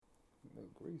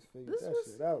Grease figured that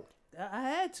shit out. I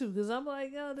had to because I'm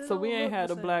like, yo. So we ain't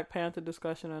had a Black Panther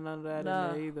discussion or none of that in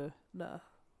there either. Nah.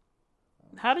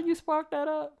 How did you spark that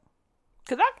up?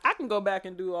 Because I can go back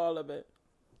and do all of it.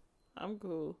 I'm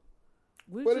cool.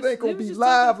 But it ain't gonna be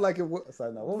live like it was.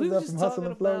 Sorry, no. What was that from Hustle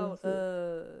and Flow?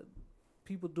 About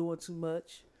people doing too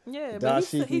much. Yeah, but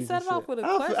he set it off with a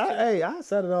question. I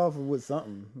set it off with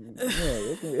something. Yeah,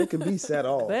 it can be set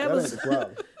off. That ain't the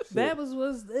problem. That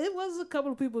was a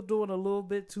couple of people doing a little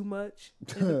bit too much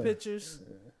in the pictures.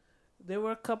 There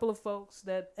were a couple of folks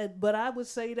but I would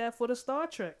say that for the Star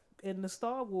Trek and the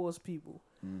Star Wars people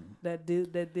that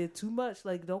did too much.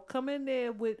 Like, don't come in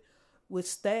there with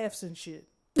staffs and shit.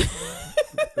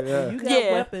 You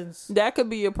got weapons. That could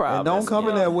be a problem. And don't come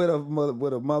in there with a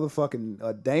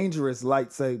motherfucking dangerous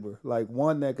lightsaber, like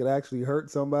one that could actually hurt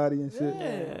somebody and shit.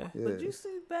 Yeah. But you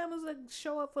see Bama's that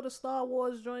show up for the Star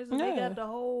Wars joints and they got the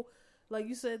whole, like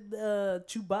you said,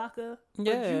 Chewbacca.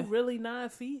 Yeah. But you really 9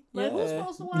 feet? Like, who's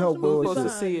supposed to watch no the movie? Supposed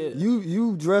to see it.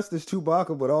 You dressed as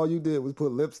Chewbacca, but all you did was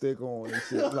put lipstick on and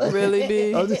shit. Like, really,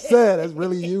 B? I'm just saying, that's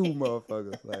really you,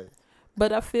 motherfucker. Like.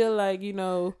 But I feel like,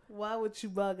 why would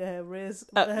Chewbacca have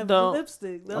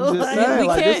lipstick? No? I'm just saying, we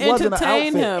can't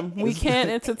entertain him. We can't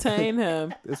entertain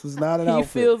him. This was not an outfit. He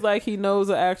feels like he knows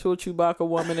an actual Chewbacca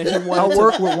woman, and I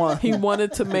work with one. He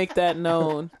wanted to make that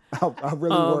known. I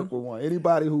really work with one.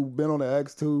 Anybody who been on the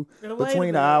X2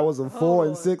 between the hours of 4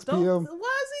 and 6 p.m. Why is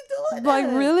he doing that? Like,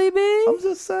 really, B? I'm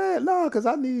just saying, no, because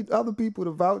I need other people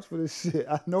to vouch for this shit.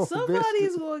 I know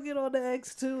somebody's going to get on the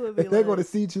X2 and be they're going to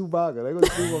see Chewbacca. They're going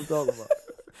to see what I'm talking about.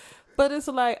 But it's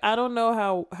like, I don't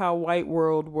know how white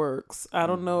world works. I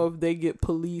don't know if they get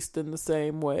policed in the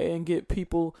same way and get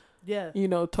people,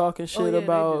 talking shit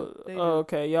about, they do.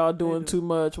 Okay, y'all doing too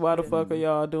much. Why the fuck are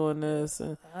y'all doing this?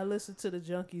 And I listen to the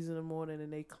junkies in the morning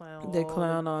and they clown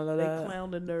all of that. They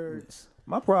clown the nerds.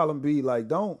 My problem be like,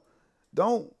 don't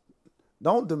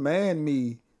demand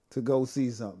me to go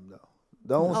see something though.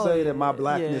 Don't say that my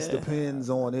blackness depends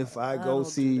on if I go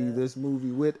see this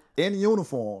movie in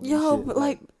uniform. Yo, but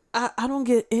like I don't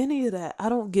get any of that. I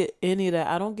don't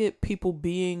get people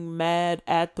being mad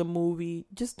at the movie.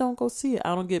 Just don't go see it.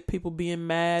 I don't get people being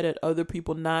mad at other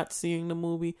people not seeing the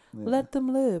movie. Yeah. Let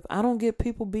them live. I don't get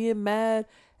people being mad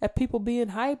at people being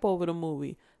hype over the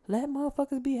movie. Let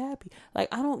motherfuckers be happy. Like,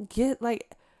 I don't get,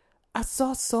 like, I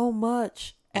saw so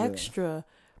much extra.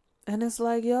 And it's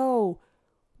like, yo,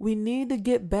 we need to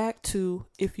get back to,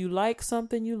 if you like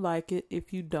something, you like it.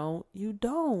 If you don't, you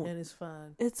don't. And it's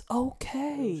fine. It's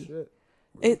okay. Real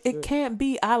It can't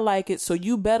be, I like it, so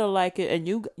you better like it, and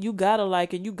you gotta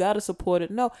like it, you gotta support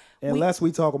it. No. Unless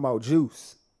we talking about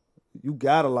Juice. You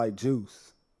gotta like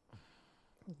Juice.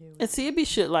 And see, it be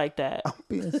shit like that. I'm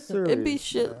being serious. It be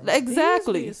shit. Man.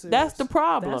 Exactly. That's the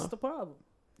problem. That's the problem.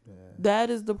 Yeah. That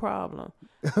is the problem.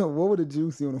 What would a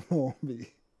Juice uniform be?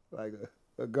 Like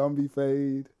a Gumby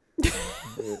fade?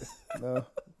 No.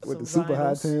 With the super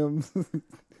high Timbs.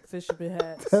 Fisherman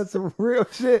hats. That's some real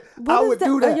shit. I would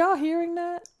do that. Are y'all hearing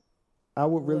that? I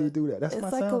would really do that. That's my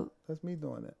like sound. That's me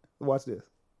doing that. Watch this.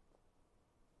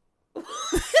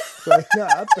 So,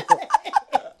 yeah,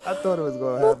 I thought it was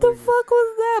going to happen. What the fuck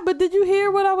was that? But did you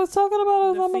hear what I was talking about? It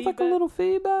was almost like a little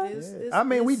feedback. I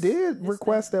mean, we did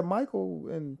request that Michael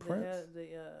and Prince.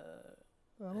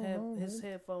 His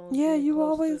headphones. Yeah, you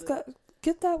always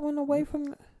get that one away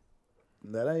from.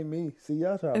 That ain't me. See,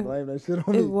 y'all try to blame that shit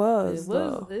on me. It was.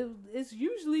 It's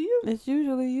usually you. It's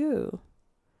usually you.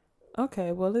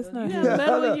 Okay, well, it's not. You got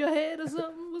metal in your head or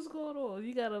something? What's going on?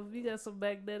 You got some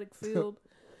magnetic field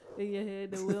in your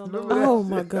head that we don't know. Oh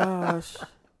my gosh.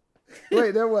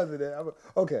 Wait, that wasn't it.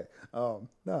 Okay.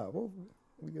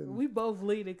 We both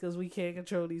leading because we can't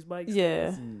control these mics.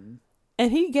 Yeah.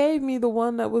 And he gave me the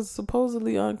one that was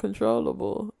supposedly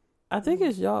uncontrollable. I think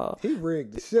it's y'all. He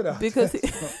rigged the shit out because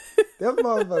that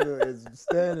motherfucker is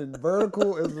standing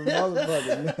vertical as a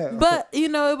motherfucker now. But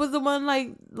it was the one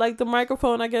like the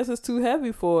microphone, I guess, is too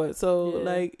heavy for it.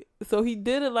 So so he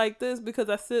did it like this because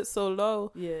I sit so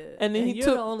low. Yeah, and then you're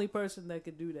the only person that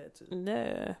could do that too.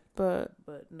 Yeah, but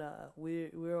nah,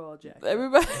 we're all jacked.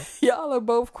 Everybody, y'all are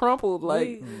both crumpled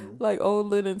like old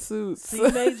linen suits.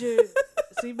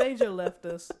 C Major left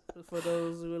us, for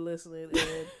those who are listening,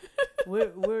 and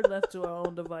we're left to our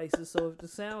own devices. So if the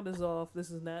sound is off, this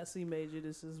is not C Major.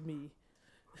 This is me.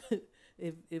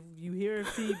 if you hear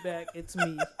feedback, it's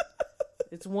me.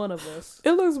 It's one of us.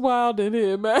 It looks wild in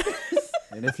here, man.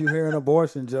 And if you hear an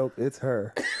abortion joke, it's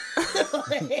her. That's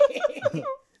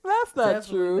not Definitely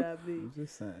true. Not me. I'm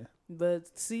just saying. But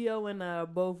CO and I are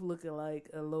both looking like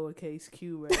a lowercase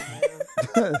Q right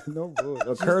now. No bull.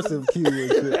 A cursive Q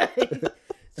and shit.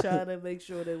 trying to make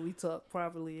sure that we talk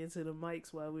properly into the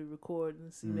mics while we record.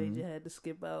 And C Major had to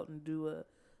skip out and do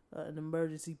an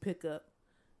emergency pickup.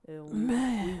 And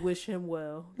we wish him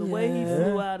well. The way he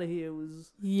flew out of here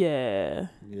was... Yeah.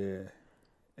 Yeah.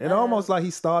 And almost like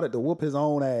he started to whoop his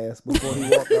own ass before he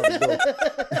walked out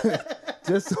the door.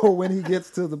 Just so when he gets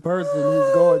to the person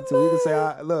he's going to, he can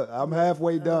say, look, I'm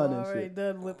halfway done. I'm and already shit.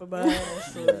 done whipping my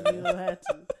ass, so you don't have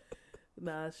to.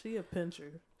 Nah, she a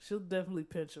pincher. She'll definitely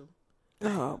pinch him.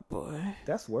 Oh, boy.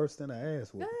 That's worse than an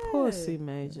ass whoop. Poor C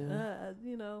Major.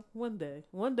 One day.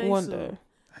 One soon. day.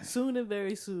 Soon and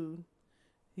very soon,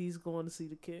 he's going to see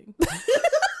the king.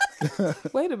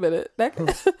 Wait a minute.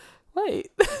 Wait.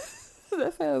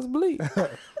 That sounds bleak.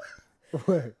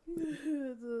 What?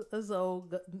 That's an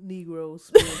old Negro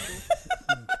spiritual.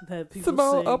 Had people Some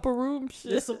old sing. upper room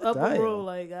shit. Just some upper Damn. room,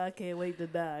 like, I can't wait to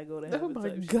die. Go to heaven. Oh my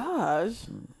type shit. gosh.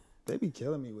 They be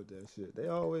killing me with that shit. They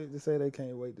always just say they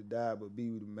can't wait to die, but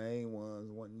be the main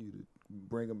ones wanting you to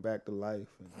bring them back to life.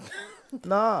 And, we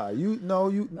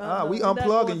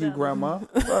unplugging you, down. Grandma.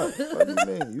 What do you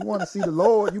mean? You want to see the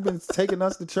Lord? You've been taking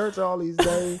us to church all these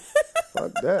days.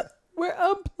 Fuck that. We're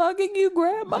unplugging you,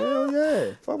 Grandma. Hell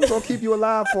yeah. Fuck, we're going to keep you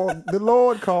alive for the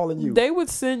Lord calling you. They would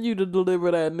send you to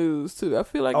deliver that news, too. I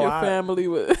feel like your family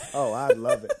would. Oh, I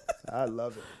love it. I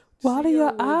love it. Why do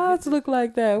your eyes look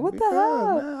like that? What the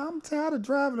hell? Man, I'm tired of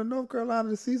driving to North Carolina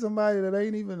to see somebody that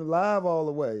ain't even alive all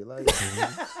the way. Like, this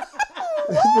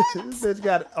bitch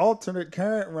got alternate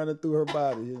current running through her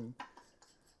body.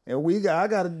 And I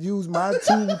got to use my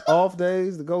 2 off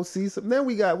days to go see some. Then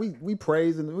we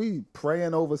praising, we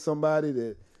praying over somebody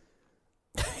that,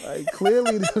 like,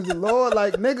 clearly the Lord,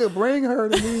 like, nigga, bring her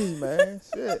to me, man.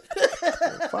 Shit.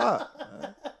 Fuck,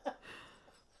 man.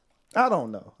 I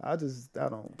don't know. I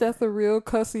don't. That's a real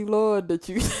cussy Lord that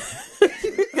you. Real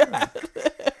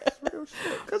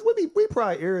shit. Because we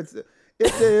probably irritated.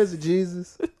 If there is a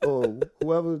Jesus or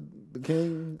whoever the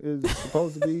king is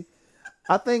supposed to be,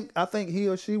 I think he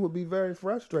or she would be very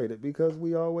frustrated because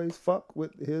we always fuck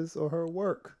with his or her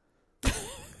work.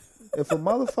 If a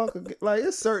motherfucker, like,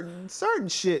 it's certain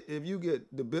shit, if you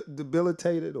get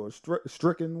debilitated or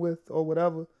stricken with or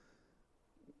whatever,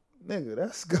 nigga,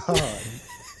 that's God.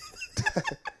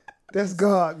 That's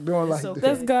God doing like okay. that.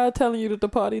 That's God telling you that the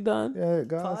party done. Yeah,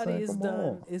 God Party saying, is come done.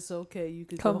 on. It's okay. You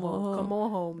can Come go home. on. Come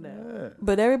on home now. Yeah.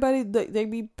 But everybody, they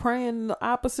be praying the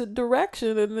opposite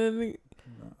direction, and then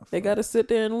they got to sit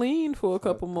there and lean for a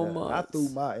couple more months. I threw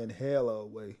my inhaler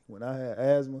away when I had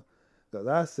asthma because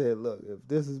I said, look, if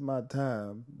this is my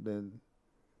time, then...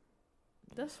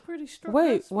 That's pretty strong.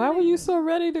 Wait, why were you so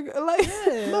ready to go? Like,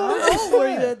 Yeah, I'm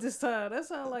worried at this time. That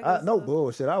sounds like no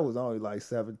bullshit. I was only like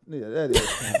 7. Yeah, that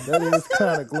is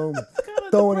kind of gloomy.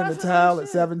 Throwing in the towel at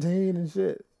 17 and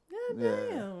shit. God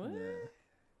damn. Yeah.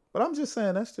 But I'm just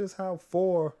saying that's just how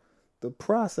for the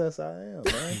process I am,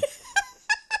 man.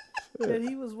 That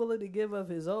he was willing to give up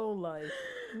his own life.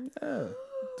 Yeah,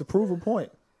 to prove a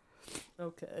point.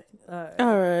 Okay, all right.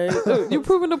 all right. You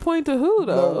proving the point to who,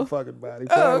 though? No fucking body.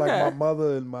 Oh, Like okay. my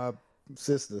mother and my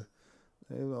sister.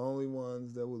 They were the only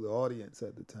ones that were the audience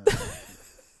at the time.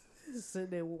 Sitting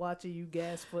there watching you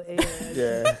gasp for air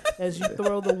Yeah. as you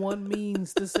throw the one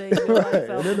means to save your life Right. out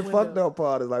And then the fucked window. up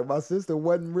part is like my sister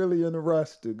wasn't really in a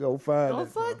rush to go find Oh it.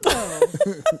 fuck no!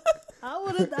 I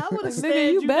would have Nigga,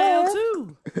 stared you you bad. down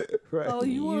too. Right. Oh,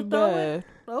 you You want to throw it? bad.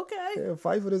 Okay, Yeah,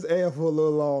 fight for this air for a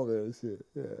little longer and shit.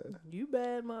 Yeah. you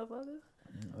bad motherfucker.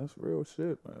 That's real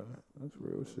shit, man. That's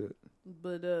real shit.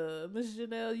 But Miss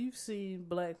Janelle, you've seen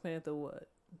Black Panther what?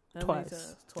 How Twice. many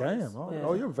times? Damn. Oh, Yeah.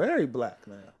 oh, you're very black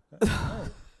now.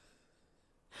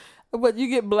 But you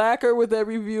get blacker with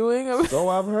every viewing. So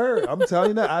I've heard. I'm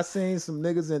telling you that. I seen some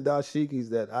niggas in dashikis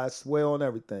that I swear on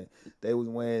everything. They was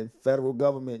wearing federal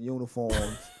government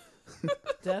uniforms.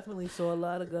 Definitely saw a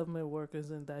lot of government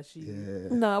workers in dashiki.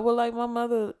 Yeah. Nah, well, like my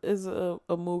mother is a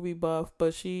movie buff,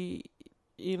 but she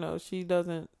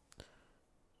doesn't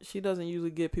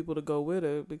usually get people to go with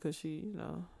her because she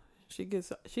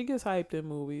gets hyped in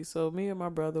movies. So me and my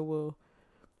brother will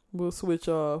switch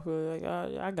off. We're like,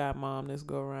 I got mom this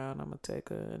go around. I'm gonna take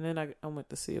her, and then I went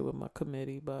to see it with my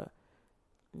committee. But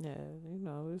yeah,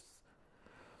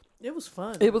 It was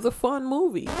fun. it was a fun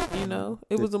movie.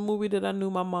 It was a movie that I knew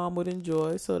my mom would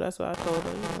enjoy. So that's why I told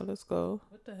her, let's go.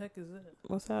 What the heck is that?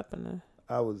 What's happening?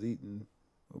 I was eating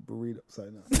a burrito. Say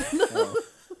no.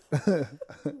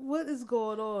 What is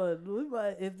going on? We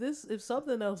might, if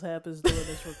something else happens during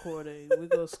this recording, we're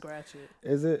gonna scratch it.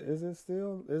 Is it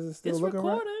still It's looking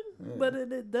recording, right? Yeah. but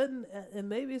it doesn't. And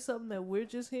maybe it's something that we're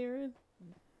just hearing.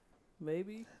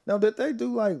 Maybe Now, did they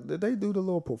do the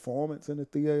little performance in the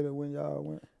theater when y'all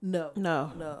went? no.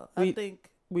 No. I We- think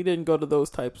We didn't go to those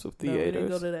types of No, we theaters. didn't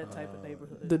go to that type of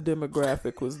neighborhood. The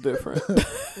demographic was different. We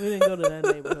didn't go to that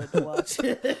neighborhood to watch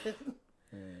it.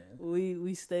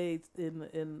 We stayed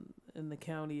in the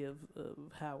county of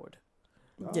Howard.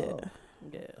 Yeah.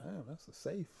 Yeah. Damn, that's a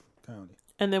safe county.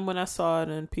 And then when I saw it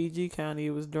in PG County,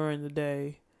 it was during the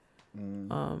day.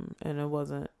 And it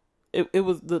wasn't. It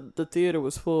was the theater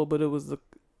was full, but it was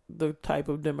the type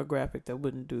of demographic that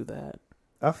wouldn't do that.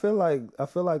 I feel like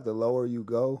the lower you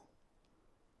go,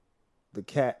 the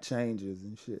cat changes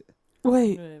and shit.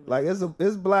 Wait, Like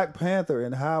it's Black Panther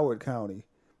in Howard County,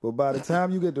 but by the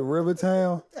time you get to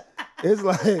Rivertown, it's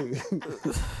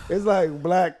like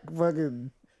Black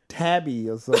fucking Tabby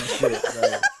or some shit.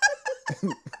 Like,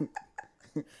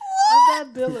 I'm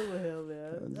not dealing with him,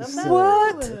 man. I'm not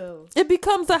What? dealing with him. it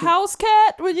becomes a house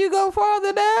cat when you go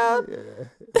farther down. yeah,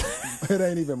 it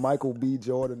ain't even Michael B.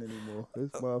 Jordan anymore.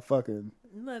 It's motherfucking.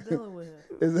 I'm not dealing with him.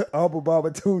 It's Abba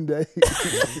Babatunde.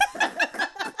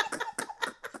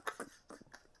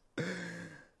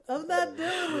 I'm not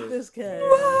dealing with this cat.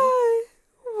 Why?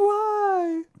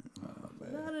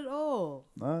 Not at all.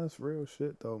 Nah, it's real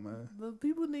shit though, man. The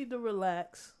people need to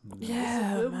relax.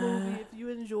 Yeah, It's a good man. movie. If you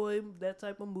enjoy that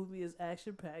type of movie, it's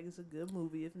action packed. It's a good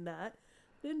movie. If not,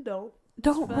 then don't.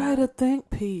 Don't fine. write a think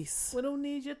piece. We don't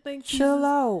need your think pieces. Chill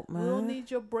out, We don't man.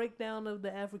 need your breakdown of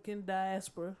the African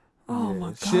diaspora. Oh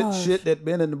my god. Shit that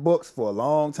been in the books for a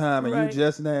long time, and Right. you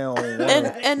just now.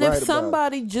 And if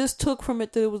somebody just took from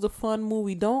it that it was a fun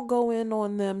movie, don't go in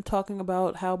on them talking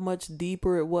about how much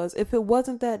deeper it was. If it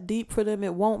wasn't that deep for them,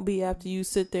 it won't be after you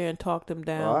sit there and talk them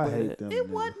down. I with hate it. them. It niggas.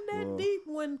 wasn't that Well, deep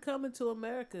when Coming to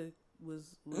America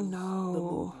was the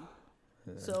No.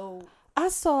 movie. So I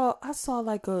saw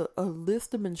like a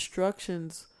list of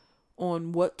instructions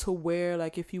on what to wear,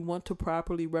 like if you want to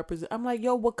properly represent. I'm like,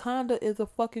 yo, Wakanda is a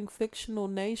fucking fictional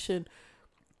nation.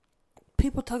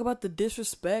 People talk about the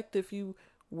disrespect if you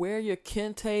wear your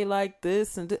kente like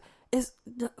this and it's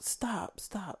stop.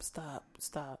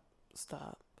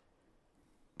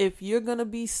 If you're gonna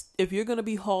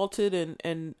be halted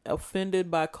and offended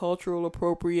by cultural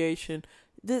appropriation,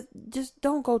 just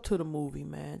don't go to the movie,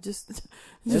 man. Just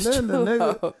And then chill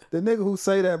out. the nigga who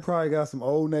say that probably got some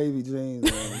Old Navy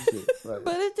jeans on and shit. Like,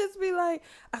 But it just be like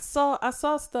I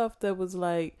saw stuff that was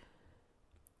like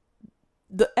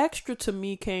the extra to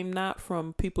me came not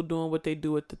from people doing what they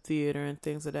do at the theater and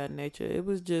things of that nature. It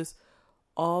was just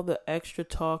all the extra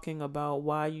talking about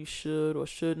why you should or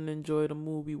shouldn't enjoy the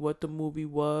movie, what the movie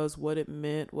was, what it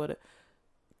meant,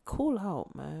 cool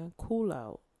out, man. Cool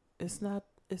out.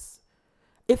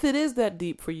 If it is that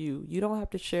deep for you, you don't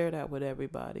have to share that with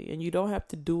everybody. And you don't have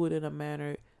to do it in a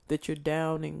manner that you're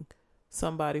downing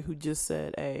somebody who just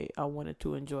said, hey, I wanted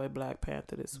to enjoy Black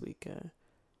Panther this weekend.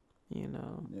 You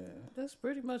know? yeah. that's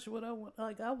pretty much what I want.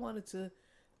 Like I wanted to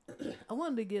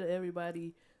get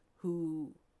everybody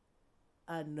who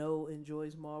I know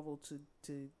enjoys Marvel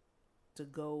to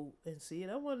go and see it.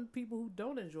 I wanted people who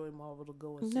don't enjoy Marvel to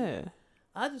go and see it.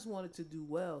 I just wanted to do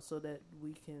well so that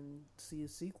we can see a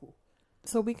sequel.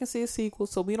 So we can see a sequel,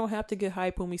 so we don't have to get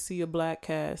hyped when we see a black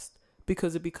cast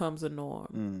because it becomes a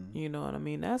norm. You know what I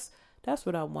mean? That's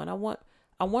what I want.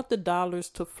 I want the dollars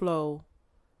to flow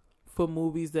for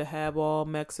movies that have all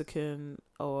Mexican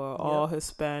or all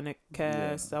Hispanic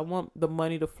cast. I want the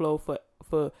money to flow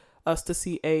for us to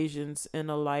see Asians in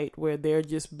a light where they're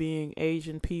just being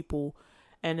Asian people,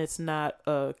 and it's not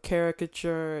a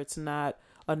caricature, it's not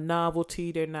a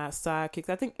novelty, they're not sidekicks.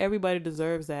 I think everybody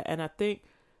deserves that, and I think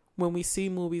when we see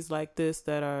movies like this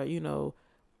that are, you know,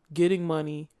 getting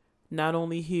money, not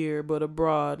only here, but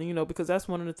abroad, you know, because that's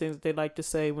one of the things that they like to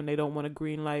say when they don't want to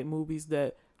greenlight movies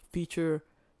that feature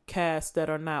casts that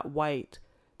are not white.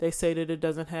 They say that it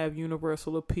doesn't have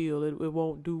universal appeal. It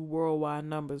won't do worldwide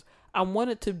numbers. I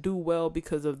want it to do well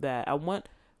because of that. I want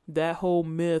that whole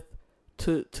myth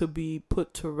to be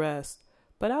put to rest.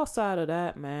 But outside of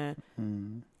that, man,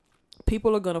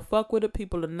 people are going to fuck with it.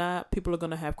 People are not. People are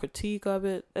going to have critique of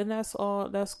it. And that's all.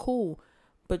 That's cool.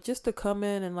 But just to come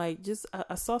in and like,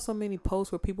 I saw so many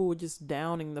posts where people were just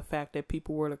downing the fact that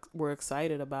people were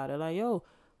excited about it. Like, yo,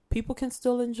 people can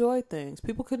still enjoy things.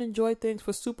 People can enjoy things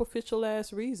for superficial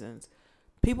ass reasons.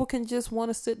 People can just want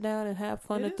to sit down and have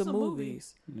fun at the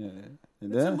movies. Yeah. And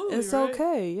It's a then, movie, It's right?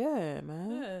 okay. Yeah,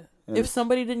 man. Yeah. If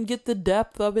somebody didn't get the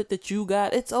depth of it that you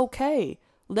got, it's okay.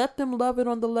 Let them love it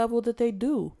on the level that they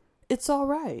do. It's all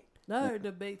right. I heard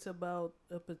debates about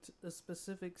a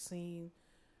specific scene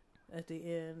at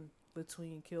the end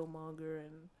between Killmonger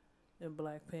and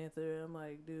Black Panther. I'm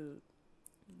like, dude,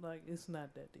 like it's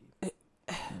not that deep.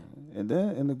 and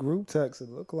then in the group text, it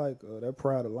looked like that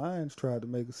Pride of Lions tried to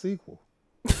make a sequel.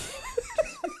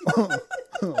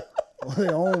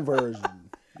 their own version.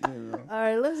 You know. All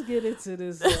right, let's get into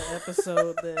this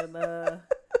episode then.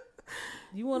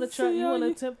 You want to try? You want to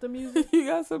attempt the music? You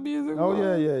got some music? Oh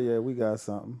Boy? yeah. We got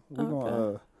something.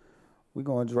 We're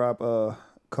gonna drop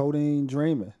Codeine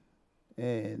Dreaming,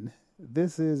 and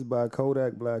this is by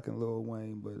Kodak Black and Lil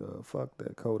Wayne. But fuck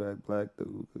that Kodak Black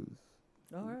dude.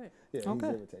 All right. Yeah, Okay.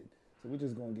 he's irritating. So we're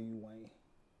just gonna give you Wayne.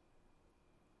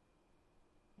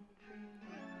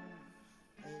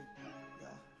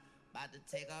 About to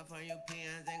take off on your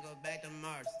peons and go back to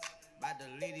Mars. About to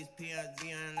leave these peons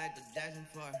behind like the Jackson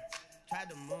 4. Tried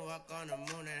to moonwalk on the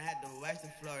moon and had to wax the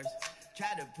floors.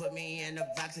 Tried to put me in the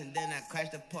box and then I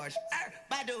crashed the Porsche.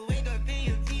 By the way, go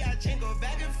V I chain go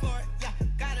back and forth. Yeah,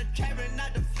 got a driver,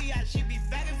 not the Fiat, she be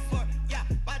back and forth. Yeah,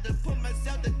 about to put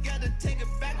myself together, take it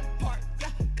back apart. Yeah,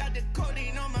 got the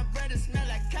codeine on my bread, it smell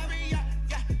like caviar.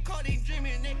 Yeah, codeine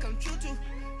dreaming, it come true too.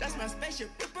 That's my spaceship.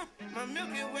 My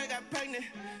Milky Way got pregnant.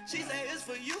 She say it's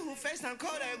for you who FaceTime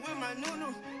Kodak with my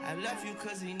nunu. I left you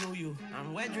cause he knew you.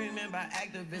 I'm wet dreaming by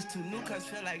activists. 2 new cuts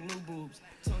feel like new boobs.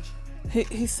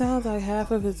 He sounds like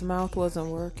half of his mouth wasn't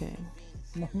working.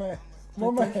 My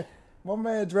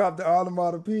man dropped the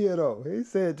onomatopoeia though. He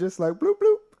said just like bloop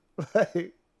bloop.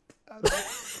 Like,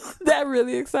 That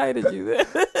really excited you then.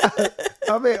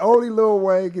 I mean, only Lil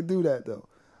Wayne can do that though.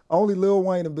 Only Lil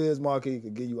Wayne and Biz Markie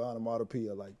could give you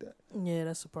onomatopoeia like that. Yeah,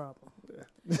 that's a problem.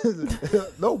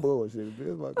 No bullshit.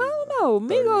 Biz Markie. I don't know.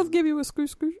 Migos give you a screw.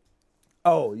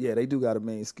 Oh yeah, they do got a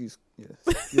mean excuse. Yes.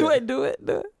 Yeah. Wait, do it.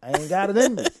 I ain't got it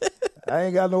in me. I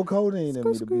ain't got no codeine in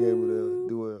me to be Skirt, able to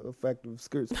do an effective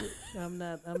skirt. I'm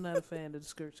not a fan of the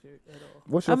skirt at all.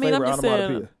 What's your I'm favorite just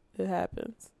onomatopoeia? saying it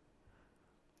happens.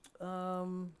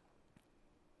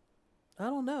 I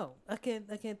don't know. I can't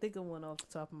think of one off the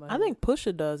top of my head. I think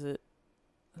Pusha does it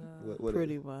What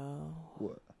pretty is it? well.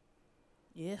 What?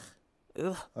 Yeah.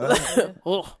 Ugh. Yeah.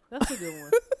 Ugh. That's a good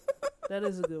one. That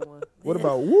is a good one. What Yeah.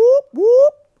 about whoop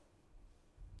whoop?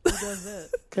 Who does that?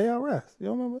 KRS. You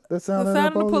don't remember that sound? The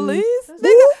sound of the police? That's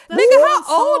Nigga, one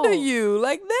how old are song. you?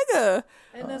 Like, nigga.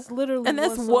 And that's literally And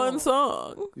that's one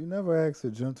song. You never asked a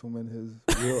gentleman his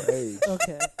real age.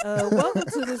 Okay. Welcome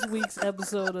to this week's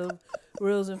episode of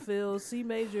Reels and Feels. C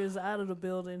Major is out of the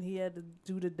building. He had to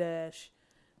do the dash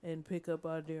and pick up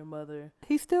our dear mother.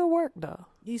 He still work, though.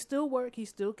 He still worked. He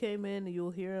still came in, and you'll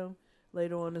hear him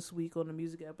later on this week on the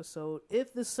music episode.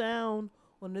 If the sound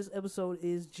on this episode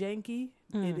is janky,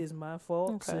 it is my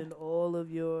fault. Okay. Send all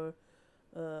of your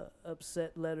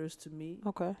upset letters to me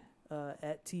Okay.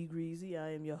 at T Greasy.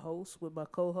 I am your host with my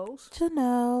co-host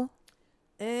Janelle.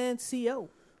 and CO.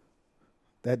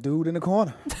 That dude in the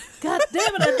corner. God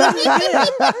damn it! I did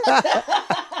it again.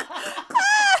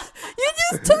 You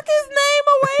just took his name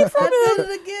away from I him. did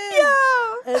it again.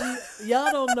 Yeah. And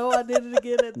y'all don't know I did it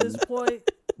again at this point.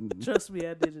 Trust me,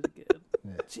 I did it again.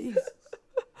 Yeah. Jesus.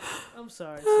 I'm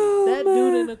sorry. Oh, that man.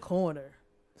 dude in the corner.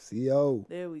 CO.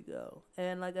 There we go.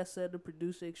 And like I said, the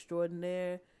producer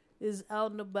extraordinaire is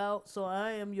out and about. So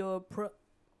I am your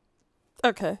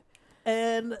Okay.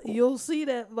 and you'll see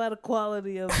that by the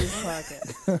quality of this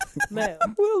podcast. Now,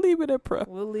 We'll leave it at pro.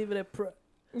 we'll leave it at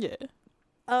Yeah.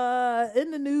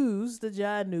 in the news, the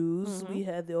Jai news, we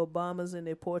had the Obamas and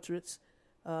their portraits,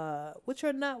 which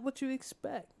are not what you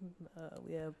expect.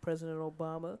 We have President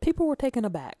Obama. People were taken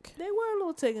aback. They were a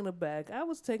little taken aback. I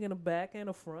was taken aback and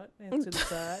a front and to the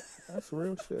side. That's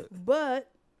real shit. But,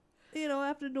 you know,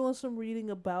 after doing some reading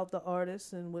about the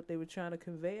artists and what they were trying to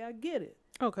convey, I get it.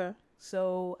 Okay.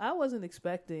 So I wasn't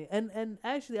expecting, and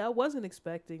actually I wasn't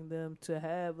expecting them to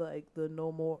have like the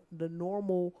normal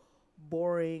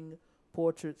boring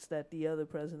portraits that the other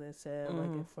presidents had,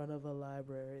 like in front of a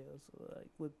library or so, like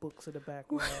with books in the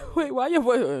background. Wait, why your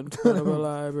voice in front of a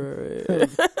library?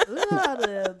 Not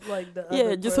like the Yeah,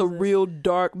 other just a presidents real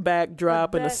dark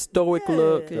backdrop and a back- stoic yeah.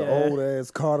 look. The Yeah. old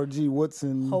ass Carter G.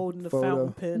 Woodson holding the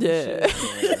photo. fountain pen. Yeah. And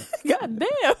shit. God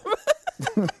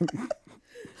damn.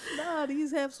 Nah,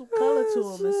 these have some color to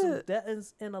them and some shit.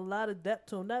 depth and a lot of depth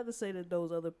to them. Not to say that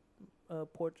those other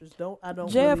portraits don't. I don't.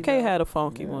 JFK really know. had a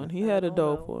funky one. He had a don't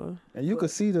dope know. one. And you could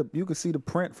see the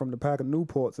print from the pack of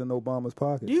Newports in Obama's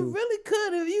pocket You too. really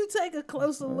could if you take a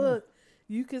closer look.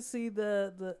 You could see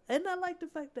the and I like the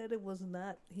fact that it was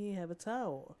not. He didn't have a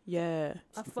towel. Yeah.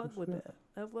 I fuck with that.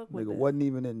 I fuck with Nigga that. wasn't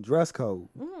even in dress code.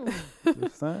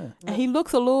 Just saying. And he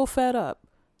looks a little fed up.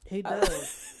 He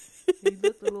does. He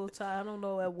looked a little tired. I don't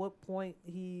know at what point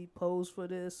he posed for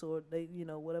this or they, you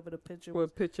know, whatever the picture was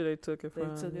What picture they took it they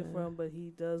from. took it from, but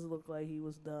he does look like he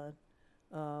was done.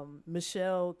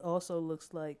 Michelle also looks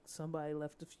like somebody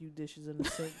left a few dishes in the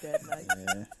sink that night.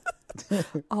 Yeah.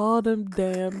 All them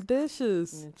damn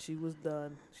dishes. And she was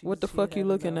done. What the fuck you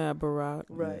looking at, Barack?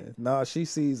 Right. Yeah. Nah, she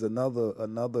sees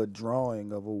another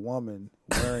drawing of a woman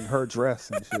wearing her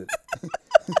dress and shit.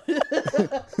 You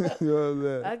know what I'm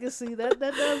saying? I can see that.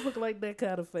 That does look like that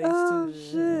kind of face Oh, too.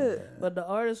 shit. But the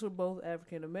artists were both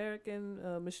African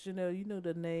American. Miss Janelle, you know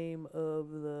the name of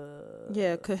the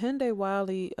Yeah, Kehinde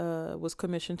Wiley was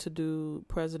commissioned to do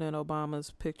President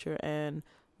Obama's picture, and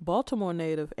Baltimore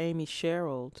native Amy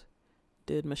Sherald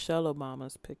did Michelle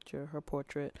Obama's picture, her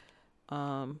portrait.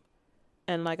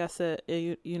 And like I said,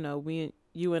 you know,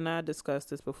 you and I discussed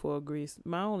this before, Grease.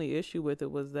 My only issue with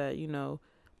it was that, you know,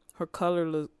 her color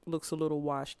looks a little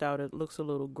washed out. It looks a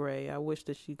little gray. I wish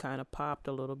that she kind of popped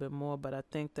a little bit more, but I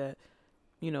think that,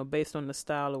 you know, based on the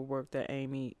style of work that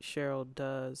Amy Sherald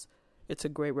does, it's a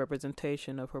great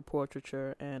representation of her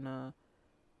portraiture, and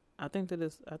I think that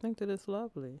it's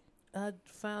lovely. I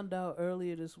found out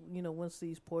earlier this, you know, once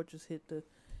these portraits hit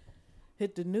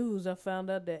the news, I found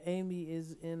out that Amy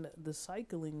is in the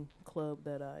cycling club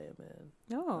that I am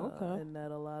in. Oh, okay. And that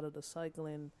a lot of the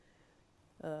cycling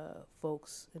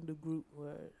folks in the group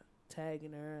were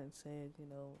tagging her and saying, you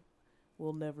know,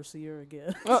 we'll never see her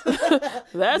again.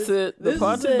 That's it. The this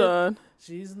part's is it. done.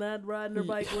 She's not riding her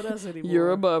bike with us anymore.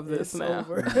 You're above this It's now.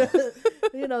 over.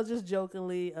 You know, just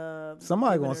jokingly.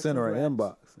 Somebody giving gonna send her an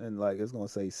congrats. inbox and like it's gonna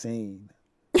say "seen."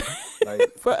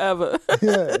 Like, Forever.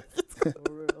 yeah, For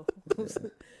real.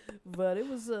 But it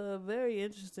was very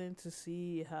interesting to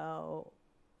see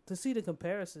the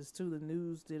comparisons too. The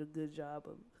news did a good job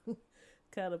of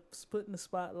kind of putting the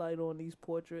spotlight on these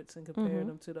portraits and comparing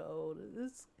them to the old.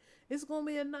 It's gonna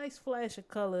be a nice flash of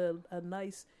color, a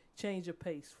nice change of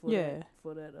pace for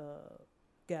that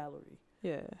gallery.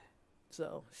 Yeah.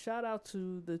 So shout out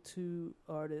to the two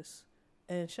artists,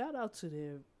 and shout out to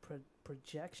their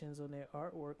projections on their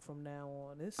artwork from now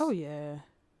on.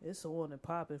 It's on and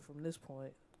popping from this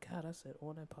point. God, I said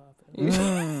on and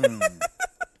popping.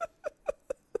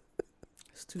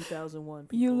 It's 2001.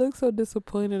 People. You look so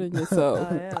disappointed in yourself.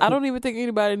 I am. I don't even think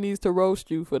anybody needs to roast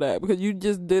you for that, because you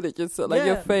just did it yourself. Like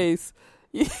your Yeah. face.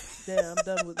 Yeah, I'm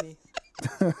done with me.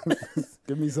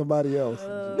 give me somebody else.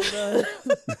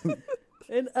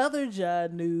 In other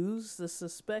John news, the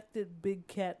suspected big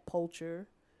cat poacher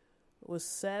was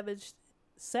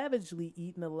savagely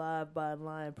eaten alive by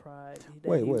lion pride.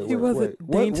 Wait. He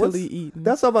wasn't daintily eaten.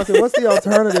 That's what I'm about to say. What's the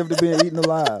alternative to being eaten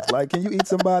alive? Like, can you eat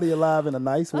somebody alive in a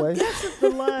nice I way? guess if the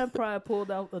lion pride pulled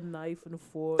out a knife and a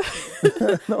fork,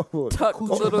 No. Tuck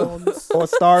coochie little. bones, Or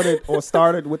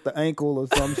started with the ankle or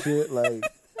some shit. Like,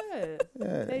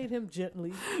 yeah, ate him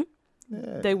gently.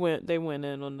 yeah. They went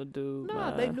in on the dude. Nah,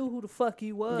 man. they knew who the fuck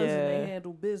he was, and they Yeah.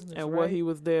 handled business. and right? what he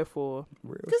was there for.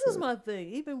 Real This is shit. my thing.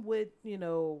 Even with, you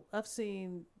know,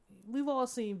 we've all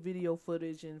seen video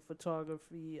footage and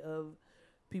photography of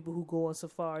people who go on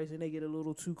safaris and they get a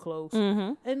little too close.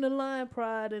 Mm-hmm. And the lion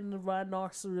pride and the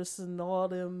rhinoceros and all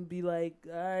them be like,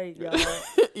 all right, y'all,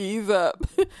 Ease up.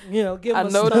 you know, give I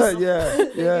them a noticed- stump. Yeah, They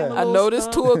give 'em a yeah. I little know this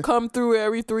stump. tour come through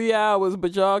every 3 hours,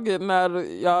 but y'all getting out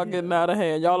of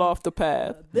hand. Y'all off the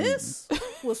path. This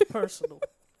was personal.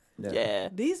 Yeah.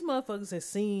 These motherfuckers had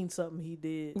seen something he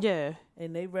did, Yeah.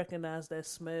 and they recognized that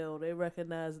smell. They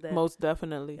recognized that, Most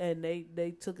definitely. and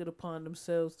they took it upon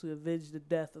themselves to avenge the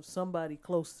death of somebody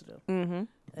close to them. Mm-hmm.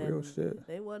 And Real shit.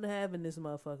 They wasn't having this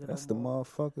motherfucker. That's no the more.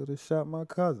 motherfucker that shot my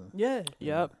cousin. Yeah,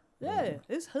 Yep. yeah.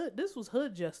 It's hood. This was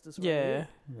hood justice. Right Yeah. here.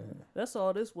 Yeah. That's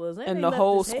all this was. And they the left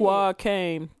whole his head. squad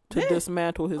came to Yeah.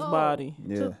 dismantle his Oh, body.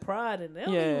 Yeah. Took pride in it. They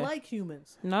don't Yeah. even like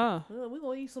humans. Nah. We're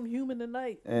gonna eat some human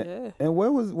tonight. And, Yeah. and where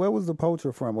was the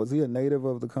poacher from? Was he a native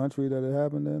of the country that it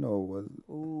happened in, or was?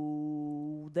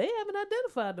 Ooh, they haven't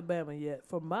identified the Bama yet.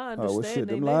 From my Oh well, understanding, shit.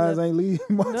 Them they lions left, ain't leave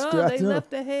much. no, they goddamn. left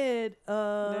the head.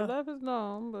 Their life is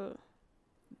known, but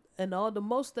And all the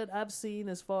most that I've seen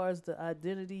as far as the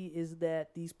identity is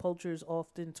that these poachers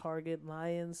often target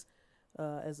lions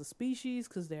as a species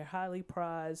because they're highly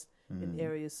prized in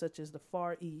areas such as the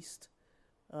Far East.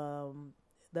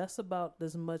 That's about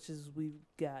as much as we've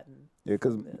gotten. Yeah,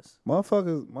 because from this.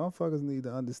 motherfuckers need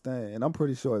to understand, and I'm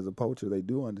pretty sure as a poacher they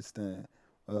do understand.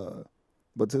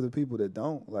 But to the people that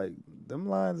don't, like them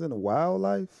lions in the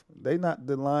wildlife, they not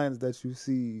the lions that you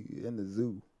see in the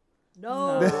zoo.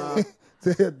 No,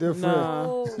 They're different. nah.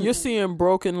 No. You're seeing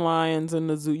broken lions in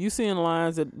the zoo. You seeing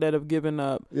lions that have given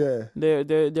up. Yeah. They're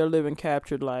living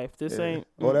captured life. This Yeah. ain't.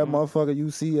 Or that motherfucker you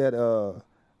see at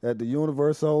the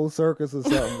Universal Circus or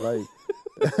something like.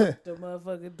 the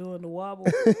motherfucker doing the wobble.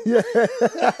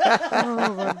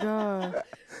 Oh my god.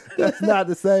 That's not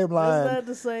the same lion. That's not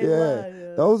the same Yeah. line.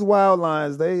 Yeah. Those wild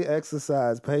lions, they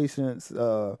exercise patience,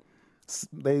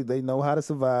 They know how to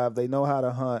survive. They know how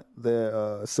to hunt.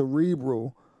 They're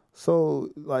cerebral. So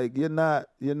like you're not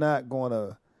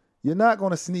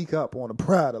gonna sneak up on a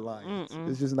pride of lions.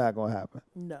 It's just not gonna happen.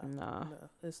 No, Nah. no,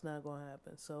 it's not gonna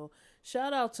happen. So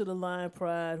shout out to the Lion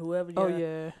Pride, whoever. Oh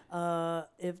yeah.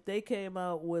 If they came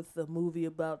out with a movie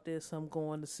about this, I'm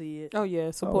going to see it. Oh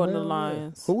yeah. Supporting the hell yeah.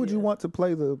 Lions. Who would you want to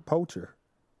play the poacher?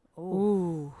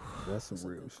 Ooh. That's some That's a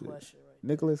real good shit. question, right?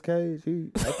 Nicolas Cage.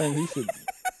 I think he should.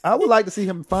 I would like to see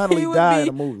him finally die in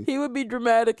a movie. He would be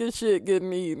dramatic as shit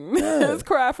getting eaten. Yeah. His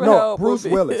cry for No, help. Bruce would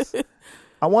be- Willis.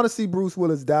 I want to see Bruce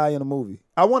Willis die in a movie.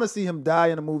 I want to see him die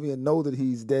in a movie and know that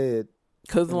he's dead.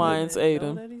 Cause lions ate Know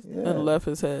him that he's Yeah. and left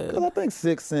his head. Because I think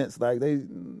Sixth Sense, like they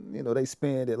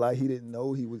spanned it like he didn't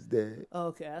know he was dead.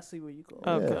 Okay, I see where you go.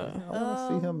 Okay. Yeah. I want to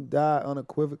see him die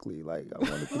unequivocally. Like I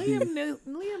want it to be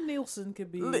Liam Neeson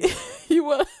could be. You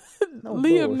want no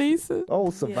Liam bullshit. Neeson? Oh,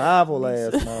 survival Yeah,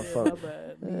 ass Neeson. Yeah, my motherfucker.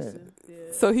 bad. Yeah. Neeson. Yeah.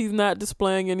 So he's not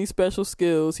displaying any special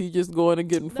skills. He's just going and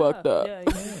getting fucked up. Yeah,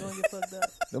 he's gonna get fucked up.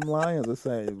 Them lions are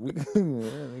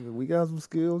saying we got some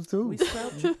skills too. We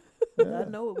stopped you. Yeah. I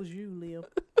know it was you, Liam.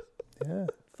 Yeah,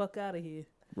 Fuck out of here.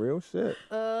 real shit.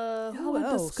 Y'all Who are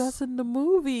else? discussing the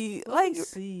movie. Like, Let's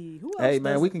see. Who else? Hey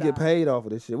man, we can doesn't get die? paid off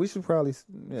of this shit. We should probably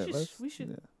We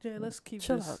should. Yeah, let's keep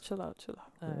chill this. out, chill out, chill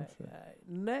out. All right, all right.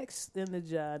 Next in the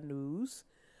John news,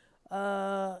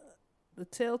 the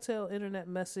telltale internet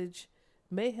message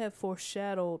may have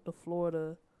foreshadowed the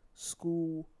Florida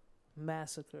school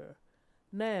massacre.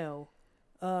 Now,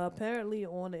 apparently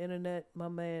on the internet, my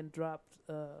man dropped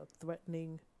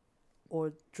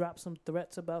some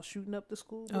threats about shooting up the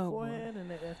school beforehand, and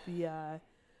the FBI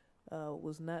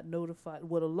was not notified.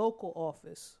 Well, the local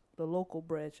office, the local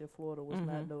branch in Florida was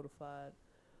not notified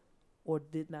or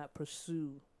did not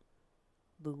pursue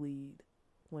the lead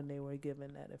when they were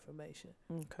given that information.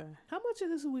 Okay. How much of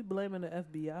this are we blaming the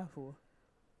FBI for?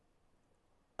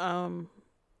 I'm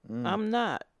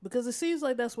not. Because it seems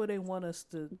like that's where they want us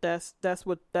to. That's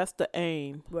the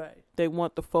aim. Right. They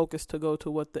want the focus to go to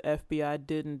what the FBI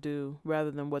didn't do rather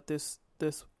than what this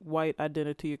white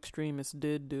identity extremist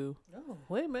did do. Oh,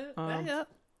 wait a minute. Back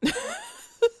up.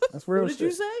 That's real What did shit.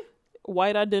 you say?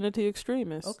 White identity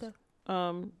extremist. Okay.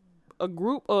 A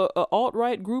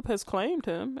alt-right group has claimed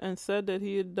him and said that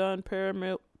he had done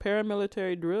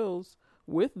paramilitary drills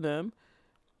with them.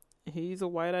 He's a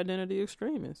white identity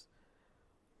extremist.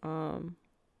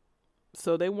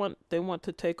 So they want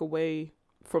to take away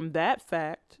from that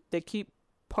fact. They keep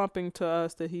pumping to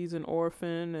us that he's an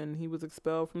orphan and he was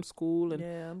expelled from school, and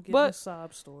Yeah, I'm getting but a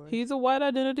sob story. he's a white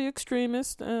identity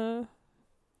extremist, and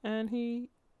he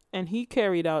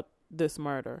carried out this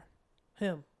murder.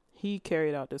 Him. He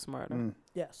carried out this murder. Mm.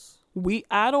 Yes.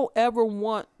 I don't ever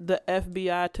want the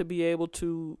FBI to be able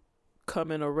to come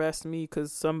and arrest me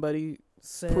because somebody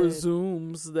Said,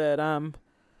 presumes that I'm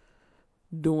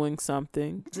doing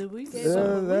something. we gave, Yeah,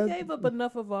 up, that- we gave up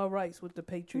enough of our rights with the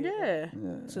Patriot Act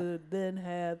Yeah. to then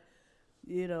have,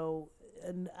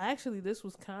 and actually this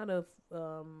was kind of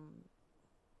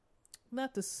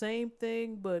not the same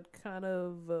thing, but kind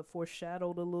of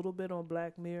foreshadowed a little bit on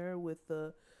Black Mirror with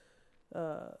the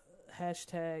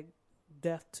hashtag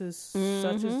death to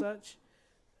such and such.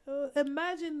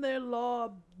 Imagine their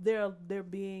law, their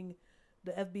being,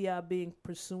 the FBI being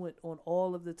pursuant on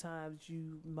all of the times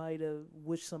you might have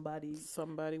wished somebody.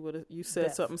 Somebody would have. You said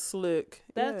Death. something slick.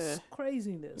 That's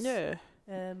craziness. Yeah.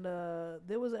 And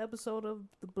there was an episode of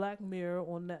the Black Mirror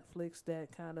on Netflix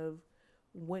that kind of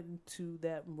went into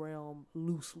that realm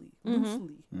loosely,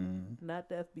 not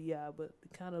the FBI, but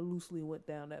kind of loosely went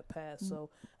down that path. So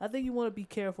I think you want to be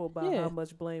careful about how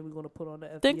much blame we're going to put on the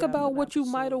FBI. Think for about not what you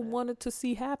pursuing might have that. wanted to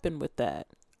see happen with that.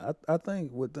 I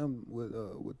think with them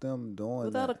doing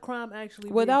Without that, a crime actually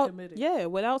Without being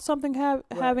committed. without something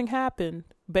having happened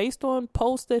based on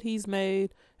posts that he's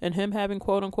made and him having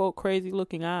quote unquote crazy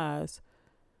looking eyes.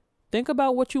 Think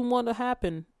about what you want to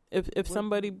happen if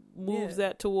somebody moves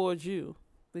that towards you.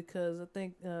 Because I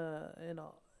think in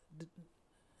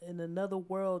another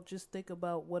world, just think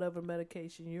about whatever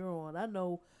medication you're on. I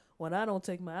know when I don't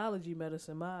take my allergy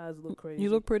medicine, my eyes look crazy. You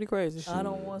look pretty crazy. I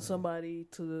don't want somebody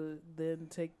to then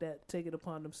take it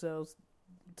upon themselves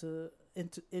to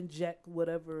inject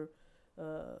whatever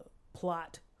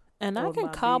plot. And I on can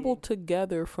my cobble being.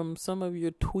 together from some of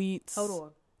your tweets Hold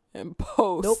on. and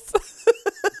posts.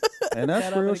 and that's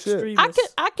That I'm real an shit.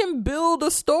 extremist. I can build a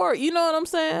story. You know what I'm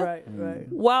saying?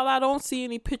 Right. While I don't see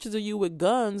any pictures of you with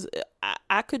guns,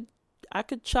 I could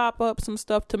chop up some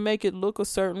stuff to make it look a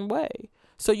certain way.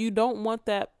 So you don't want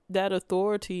that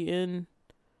authority in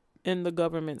in the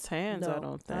government's hands. No, I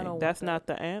don't I think don't that's want not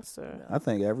the answer. No. I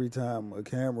think every time a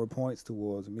camera points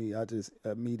towards me, I just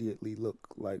immediately look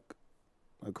like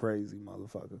a crazy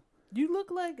motherfucker. You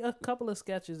look like a couple of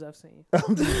sketches I've seen.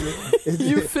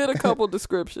 You fit a couple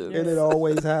descriptions. And it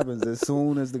always happens as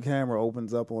soon as the camera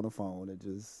opens up on the phone. It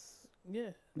just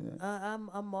Yeah. yeah.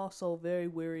 I'm also very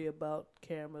weary about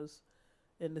cameras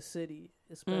in the city,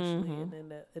 especially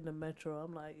in the metro.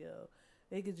 I'm like, yo,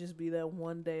 it could just be that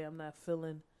one day I'm not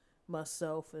feeling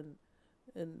myself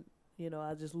and you know,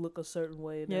 I just look a certain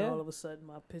way and then all of a sudden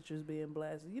my picture's being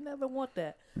blasted. You never want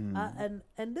that.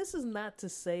 And this is not to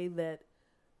say that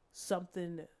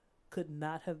something could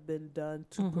not have been done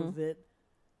to prevent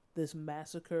this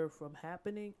massacre from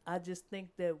happening. I just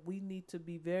think that we need to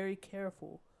be very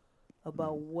careful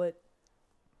about what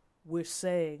we're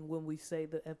saying when we say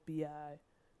the FBI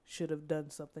should have done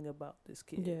something about this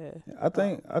kid. Yeah. I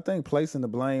think placing the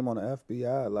blame on the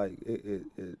FBI, like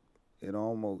it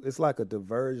almost, it's like a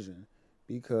diversion,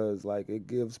 because like it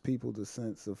gives people the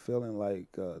sense of feeling like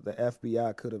the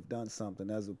FBI could have done something,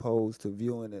 as opposed to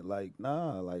viewing it like,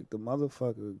 nah, like the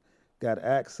motherfucker got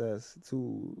access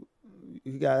to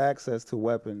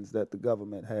weapons that the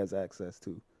government has access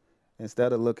to,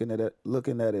 instead of looking at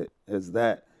it as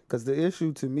that. Because the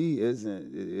issue to me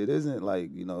isn't like,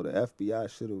 you know, the FBI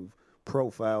should have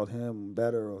profiled him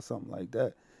better or something like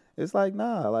that. It's like,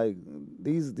 nah, like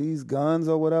these guns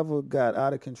or whatever got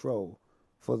out of control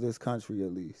for this country,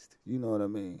 at least. You know what I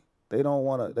mean? I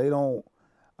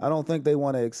don't think they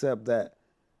want to accept that.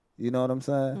 You know what I'm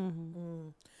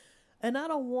saying? And I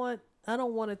don't want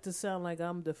it to sound like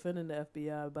I'm defending the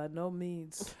FBI. By no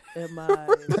means am I.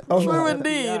 True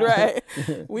indeed, right?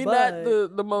 We not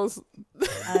the most.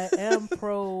 I am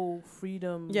pro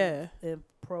freedom, Yeah. and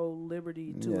pro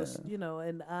liberty to us, you know.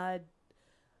 And I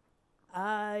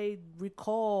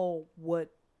recall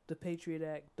what the Patriot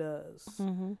Act does.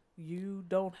 You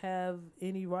don't have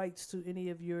any rights to any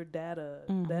of your data.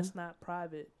 That's not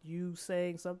private. You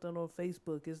saying something on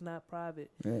Facebook is not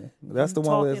private. Yeah. That's You the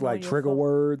one where it's talking on like your trigger phone.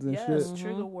 words and Yes, shit.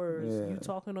 trigger words. Yeah. You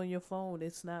talking on your phone,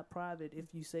 it's not private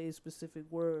if you say a specific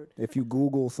word. If you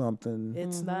Google something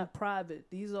It's not private.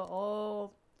 These are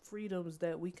all freedoms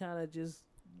that we kind of just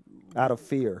out of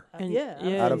fear. Out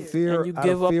of fear, and you out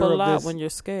give of up a fear of lot this- when you're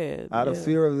scared. Out of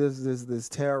fear of this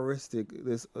terroristic,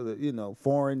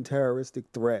 foreign terroristic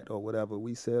threat or whatever,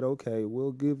 we said, okay,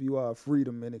 we'll give you our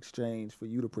freedom in exchange for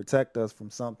you to protect us from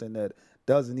something that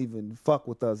doesn't even fuck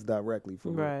with us directly.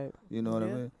 For real. Right. You know what I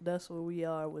mean? That's where we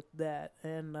are with that.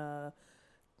 And there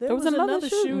was was another another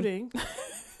shooting.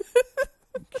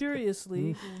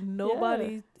 Curiously,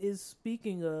 nobody is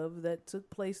speaking of, that took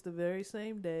place the very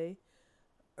same day,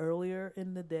 earlier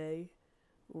in the day,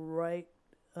 right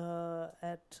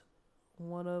at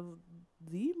one of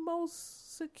the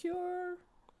most secure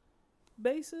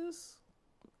bases.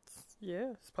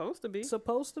 Yeah, supposed to be.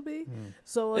 Supposed to be.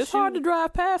 So It's hard to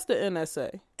drive past the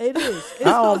NSA. It is. It's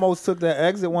I almost took that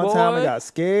exit one time and Boy. got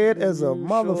scared as a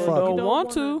motherfucker. don't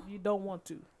want to. You don't want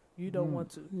to. You don't want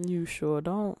to. You sure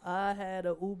don't. I had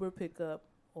an Uber pickup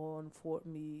on Fort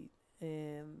Meade,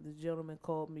 and the gentleman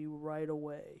called me right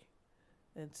away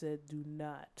and said, do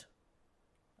not.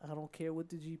 I don't care what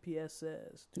the GPS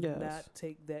says. Do Yes. not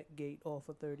take that gate off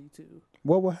of 32.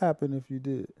 What would happen if you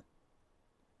did?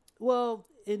 Well,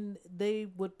 they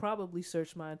would probably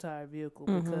search my entire vehicle,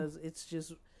 because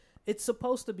it's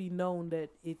supposed to be known that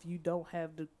if you don't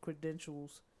have the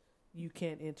credentials, you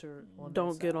can't enter on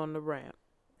Don't that get side. on the ramp.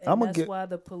 And I'ma that's get- why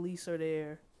the police are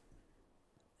there.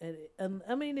 And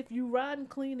I mean, if you riding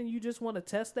clean and you just want to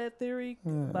test that theory,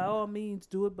 by all means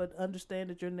do it, but understand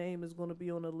that your name is going to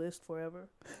be on the list forever.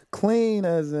 Clean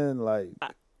as in like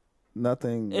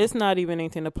nothing. It's not even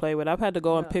anything to play with. I've had to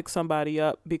go and No. pick somebody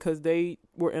up because they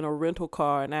were in a rental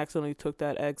car and accidentally took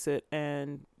that exit,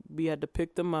 and we had to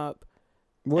pick them up.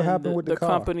 What and happened with the car?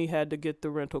 company had to get the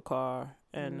rental car,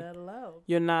 You're and not allowed.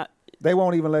 you're not. They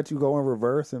won't even let you go in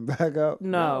reverse and back out.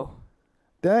 No,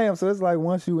 Damn. So it's like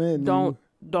once you in, don't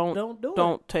Don't do it.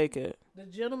 don't take it. The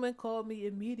gentleman called me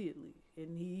immediately,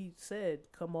 and he said,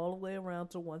 come all the way around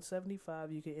to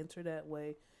 175. You can enter that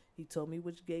way. He told me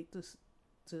which gate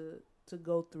to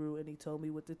go through, and he told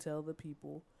me what to tell the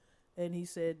people. And he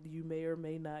said, you may or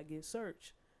may not get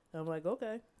searched. I'm like,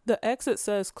 okay. The exit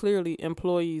says clearly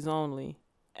employees only,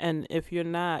 and if you're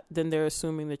not, then they're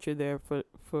assuming that you're there for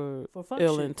fun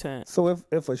ill shit. intent. So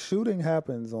if a shooting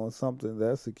happens on something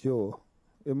that's secure,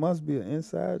 it must be an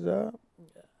inside job.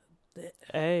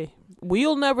 Hey,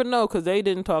 we'll never know because they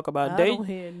didn't talk about it. I They don't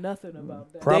hear nothing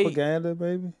about that. Propaganda,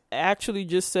 baby. actually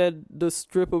just said the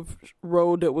strip of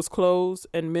road that was closed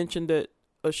and mentioned that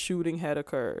a shooting had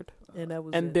occurred. and that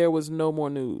was and it. there was no more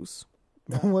news.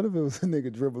 What if it was a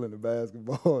nigga dribbling the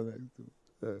basketball next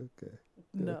to him? Okay.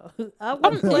 No, I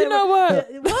wouldn't You know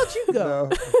what? Why don't you go?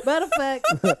 No. Matter of fact,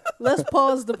 let's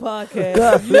pause the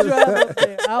podcast. You drive up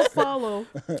there. I'll follow.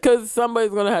 Because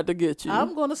somebody's gonna have to get you.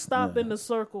 I'm gonna stop in the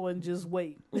circle and just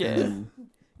wait. yeah.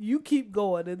 You keep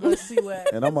going and let's see what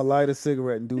happens. And I'm gonna light a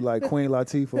cigarette and do like Queen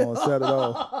Latifah on Set It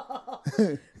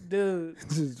Off. Dude.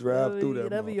 Just drive through that.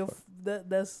 That'd be your, motherfucker.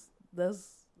 that's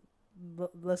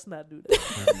let's not do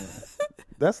that.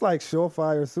 That's like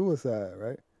surefire suicide,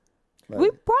 right? Like, We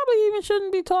probably even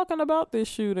shouldn't be talking about this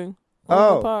shooting on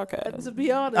Oh. the podcast. To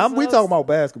be honest, we talking about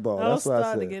basketball. I was That's what I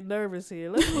starting said. to get nervous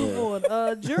here. Let's move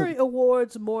on. Jury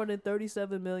awards more than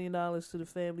 $37 million to the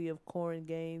family of Corrin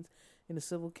Gaines in the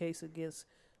civil case against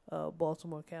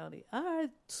Baltimore County. I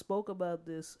spoke about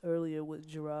this earlier with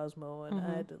Gerasmo, and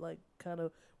I had to like kind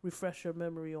of refresh her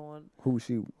memory on Who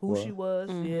she was,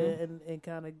 yeah, and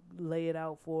kind of lay it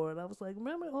out for her. And I was like,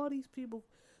 remember all these people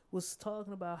was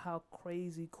talking about how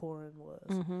crazy Corrin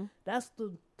was. That's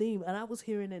the theme, and I was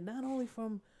hearing it not only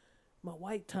from my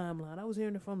white timeline, I was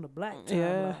hearing it from the black timeline.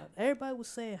 Yeah. Everybody was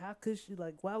saying, how could she,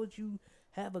 like, why would you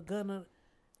have a gun on?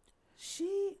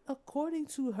 She, according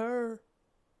to her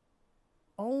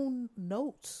own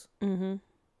notes,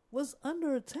 was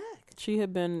under attack. She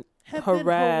had been Had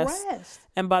harassed. been harassed.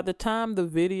 And by the time the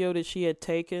video that she had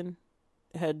taken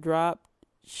had dropped,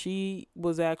 she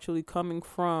was actually coming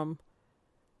from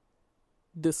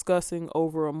discussing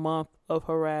over a month of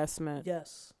harassment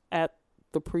Yes. at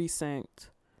the precinct.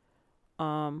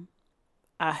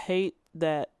 I hate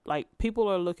that, like, people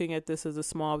are looking at this as a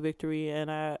small victory,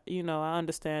 and I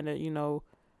understand that,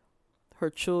 her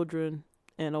children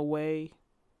in a way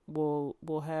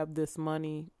will have this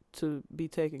money to be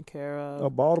taken care of. A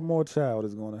Baltimore child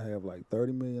is going to have like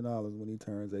 $30 million when he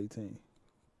turns 18.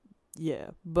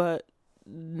 Yeah, but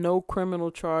no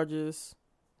criminal charges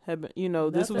have been,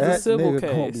 this was That a civil nigga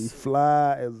gonna be case.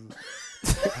 fly as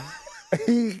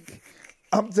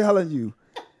I'm telling you,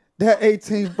 that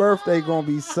 18th birthday gonna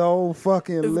be so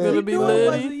fucking It's lit. gonna be You knew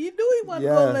lit. he wasn't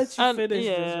gonna let you I- finish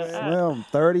yeah, this, right?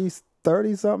 Slim,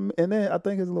 30 something, and then I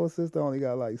think his little sister only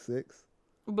got like 6.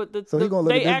 But So he gonna look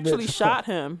they at this actually bitch. shot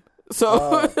him.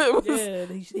 So it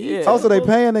was, Yeah, Yeah. Also, they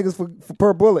paying niggas for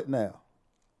per bullet now.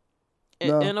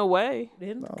 No. in a way.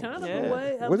 in kind of Yeah. a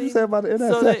way. What you say about the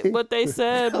So NSA? what they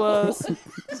said was,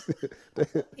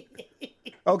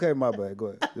 Okay, my bad. Go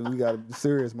ahead. We got a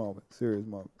serious moment. Serious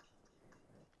moment.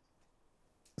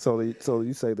 So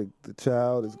you say the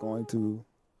child is going to.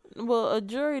 well, a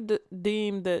jury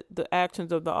deemed that the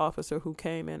actions of the officer who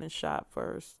came in and shot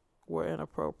first were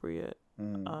inappropriate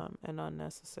and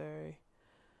unnecessary.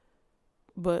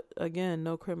 But again,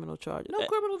 no criminal charges. No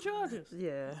criminal charges.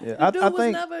 Yeah. Yeah, The dude I was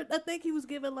think. never. I think he was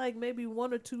given like maybe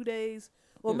 1 or 2 days,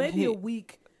 or maybe a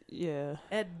week Yeah.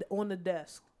 on the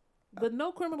desk, but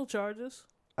no criminal charges.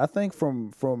 I think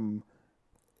from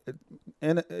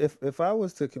and if I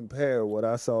was to compare what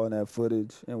I saw in that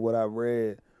footage and what I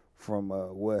read from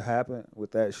what happened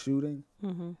with that shooting,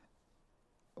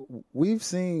 we've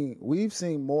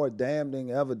seen more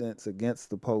damning evidence against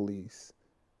the police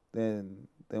than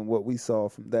what we saw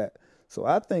from that. So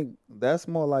I think that's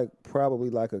more like probably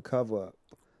like a cover up.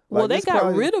 Well, they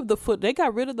got rid of They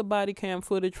got rid of the body cam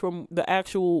footage from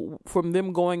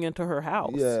them going into her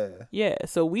house. Yeah. Yeah.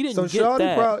 So we didn't So get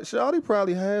that. Shawty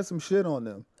probably had some shit on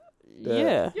them.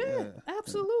 Yeah. Yeah,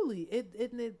 absolutely.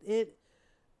 It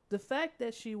the fact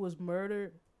that she was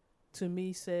murdered to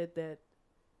me said that,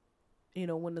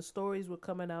 when the stories were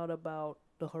coming out about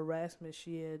the harassment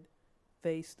she had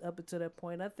faced up until that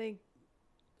point, I think.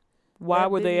 Why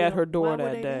were they at her door why were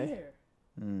that they day?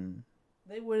 there?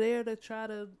 They were there to try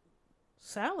to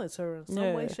silence her in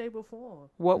some way, shape, or form.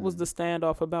 What was the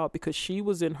standoff about? Because she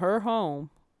was in her home.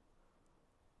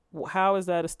 How is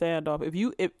that a standoff?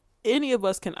 If any of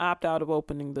us can opt out of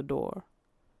opening the door,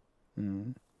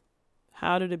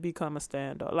 how did it become a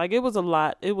standoff? Like, it was a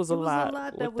lot. It was a lot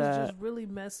that was just really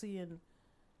messy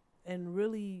and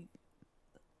really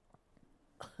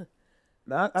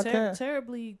I can't.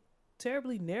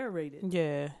 terribly narrated.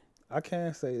 Yeah. I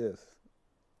can't say this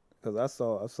because I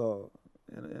saw,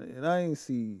 and I ain't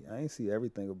see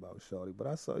everything about Shawty, but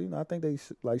I saw, I think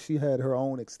she had her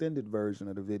own extended version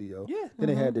of the video. Yeah. Then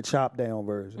they had the chopped down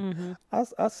version.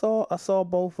 I saw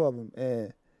both of them,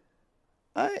 and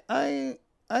I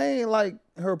ain't like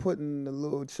her putting the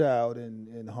little child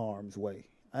in harm's way.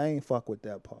 I ain't fuck with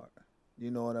that part. You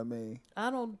know what I mean?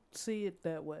 I don't see it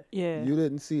that way. Yeah. You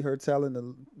didn't see her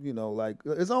telling like,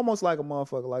 it's almost like a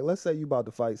motherfucker. Like, let's say you about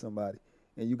to fight somebody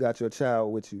and you got your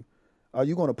child with you. Are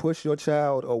you going to push your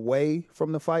child away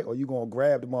from the fight, or you going to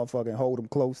grab the motherfucker and hold him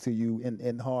close to you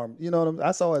and harm? You know what I mean?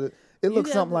 I saw it. It looked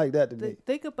something like that to me.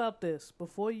 Think about this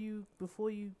before you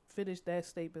finish that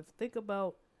statement. Think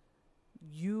about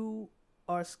you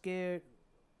are scared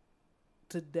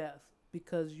to death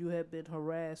because you have been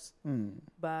harassed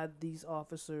by these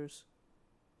officers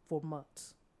for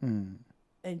months, and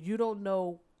you don't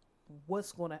know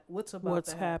what's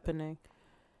happening.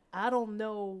 I don't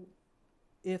know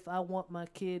if I want my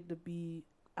kid to be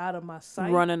out of my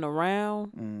sight, running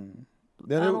around.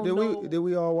 Did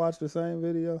we all watch the same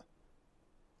video?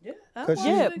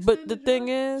 Yeah, but the thing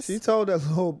is, she told like,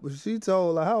 how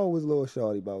old was little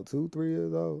shorty? About 2-3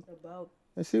 years old.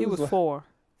 And he was like, 4.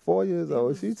 4 years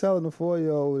old. She telling the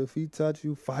 4-year-old, if he touch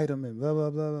you, fight him and blah blah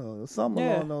blah blah. Something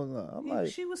along those lines. I'm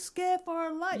like, she was scared for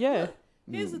her life. Yeah. Look,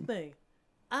 here's the thing,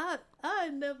 I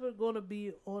ain't never gonna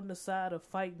be on the side of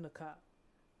fighting a cop.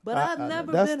 But I've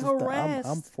never been harassed.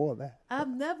 I'm for that. I've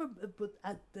never.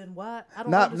 Then why? I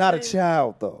don't. Not a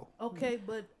child though. Okay,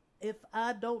 but if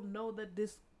I don't know that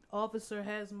this officer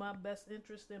has my best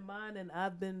interest in mind, and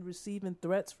I've been receiving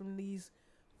threats from these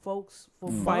folks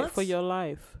for months, fight for your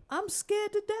life. I'm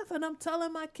scared to death, and I'm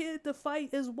telling my kid to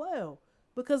fight as well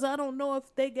because I don't know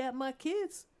if they got my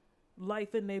kids'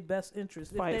 life in their best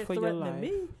interest. Fight if for they're your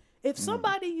threatening life. me. If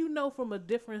somebody from a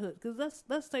different hood, because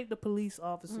let's take the police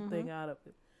officer thing out of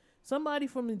it. Somebody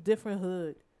from a different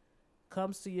hood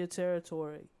comes to your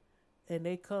territory, and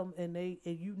they come and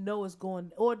you know it's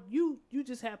going, or you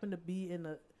just happen to be in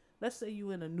let's say you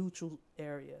in a neutral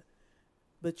area,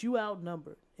 but you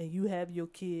outnumbered and you have your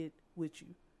kid with you.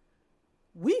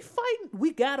 We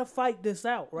gotta fight this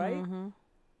out, right? Mm-hmm.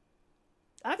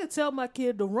 I could tell my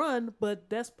kid to run, but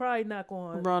that's probably not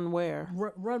going to run where.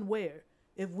 Run where?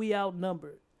 If we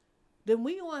outnumbered, then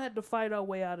we gonna have to fight our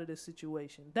way out of this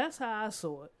situation. That's how I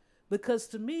saw it. Because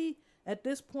to me, at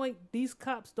this point, these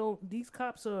cops are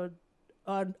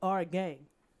a gang,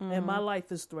 and my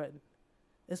life is threatened.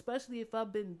 Especially if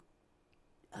I've been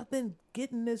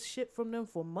getting this shit from them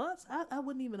for months. I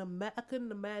wouldn't even I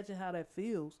couldn't imagine how that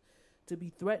feels to be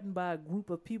threatened by a group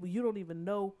of people you don't even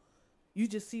know. You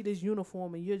just see this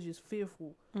uniform and you're just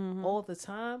fearful all the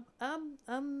time.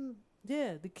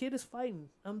 The kid is fighting.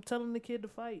 I'm telling the kid to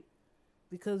fight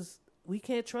because we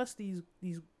can't trust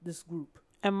this group.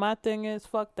 And my thing is,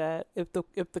 fuck that. If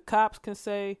the cops can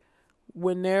say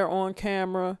when they're on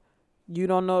camera, you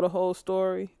don't know the whole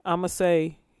story, I'ma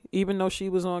say, even though she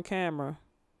was on camera,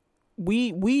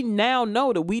 we now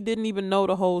know that we didn't even know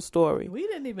the whole story. We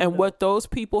didn't even and know. What those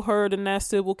people heard in that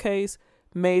civil case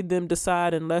made them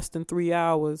decide in less than 3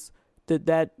 hours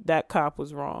that cop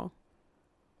was wrong.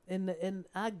 And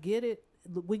I get it.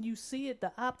 When you see it,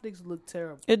 the optics look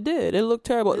terrible. It did. It looked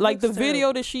terrible. Like the video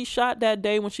terrible. that she shot that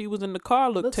day when she was in the car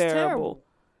looked terrible.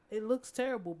 It looks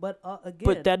terrible. But again,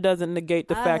 but that doesn't negate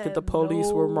the fact that the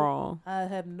police were wrong. I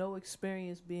have no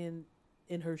experience being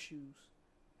in her shoes.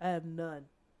 I have none.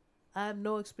 I have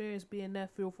no experience being that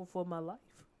fearful for my life.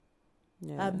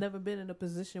 Yeah. I've never been in a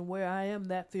position where I am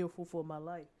that fearful for my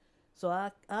life. So I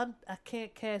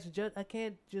can't cast judge. I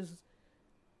can't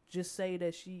just say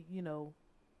that she,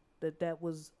 that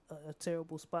was a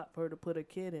terrible spot for her to put her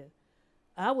kid in.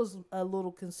 I was a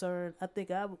little concerned. I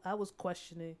think I was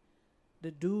questioning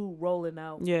the dude rolling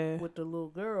out with the little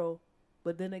girl.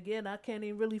 But then again, I can't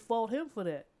even really fault him for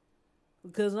that.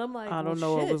 Because I'm like, I don't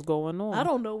know what was going on. I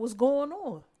don't know what's going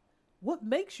on. What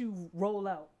makes you roll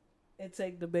out and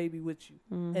take the baby with you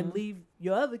and leave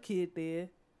your other kid there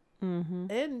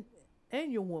and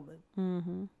your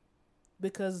woman?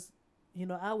 Because,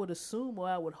 I would assume or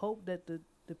I would hope that the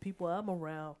people I'm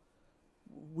around,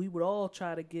 we would all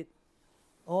try to get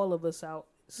all of us out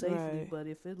safely. Right. But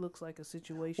if it looks like a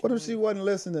situation, what if she wasn't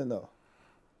listening though?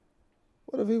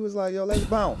 What if he was like, "Yo, let's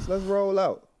bounce, let's roll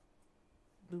out"?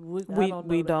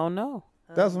 We don't know.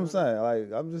 That's what I'm saying.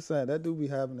 Like, I'm just saying that do be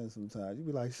happening sometimes. You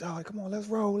be like, "Sorry, come on, let's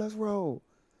roll."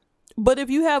 But if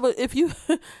you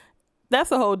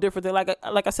that's a whole different thing.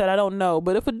 Like I said, I don't know.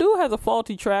 But if a dude has a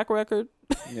faulty track record,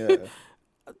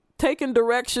 taking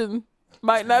direction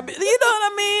might not be. You know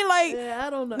what I mean? Like, yeah, I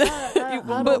don't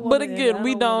know. But again,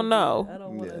 we don't know.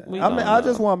 I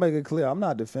just want to make it clear. I'm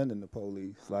not defending the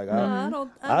police. Like,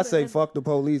 I say fuck the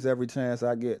police every chance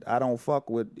I get. I don't fuck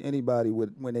with anybody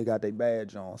when they got their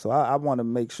badge on. So I want to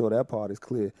make sure that part is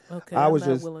clear. Okay, I'm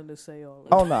not willing to say all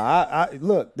that. Oh no, I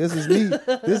look. This is me.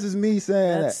 This is me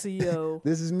saying That's that. CO.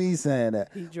 This is me saying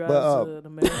that. He drives to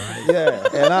America.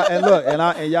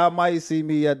 Yeah, and y'all might see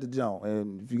me at the joint.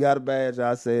 And if you got a badge,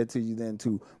 I say it to you then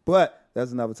too. But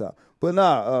that's another topic.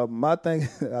 But my thing,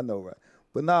 I know, right?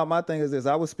 But now my thing is this: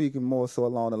 I was speaking more so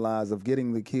along the lines of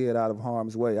getting the kid out of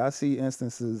harm's way. I see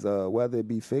instances, whether it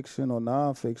be fiction or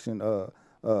nonfiction,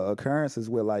 occurrences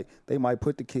where like they might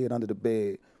put the kid under the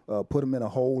bed, put him in a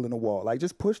hole in the wall, like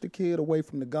just push the kid away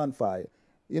from the gunfire.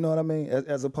 You know what I mean?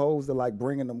 As opposed to like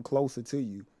bringing them closer to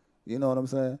you. You know what I'm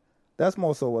saying? That's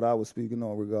more so what I was speaking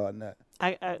on regarding that.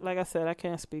 I like I said, I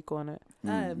can't speak on it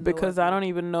I have no because I idea. don't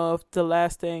even know if the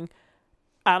last thing.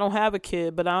 I don't have a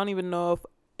kid, but I don't even know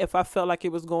if I felt like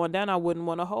it was going down, I wouldn't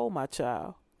want to hold my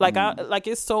child. Like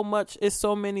it's so much, it's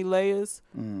so many layers.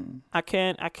 I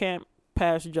can't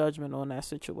pass judgment on that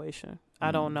situation.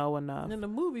 I don't know enough. And the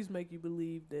movies make you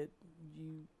believe that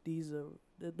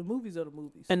the movies are the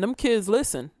movies. And them kids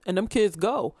listen, and them kids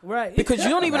go. Right. Because you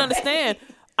don't even understand.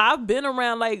 I've been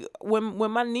around, like,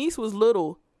 when my niece was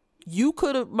little,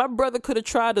 my brother could have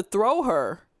tried to throw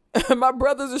her. My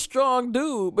brother's a strong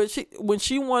dude, but when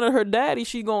she wanted her daddy,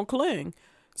 she gonna cling.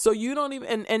 So you don't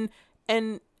even,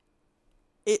 and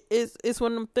it's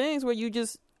one of them things where you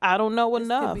just, I don't know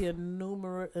enough. Could be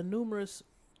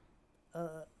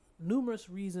numerous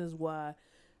reasons why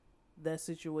that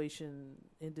situation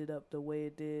ended up the way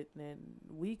it did, and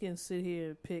we can sit here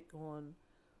and pick on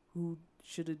who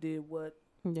should have did what.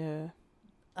 Yeah.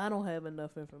 I don't have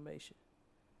enough information.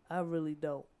 I really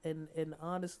don't. And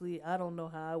honestly, I don't know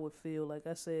how I would feel. Like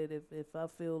I said, if I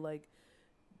feel like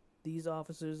these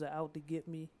officers are out to get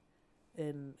me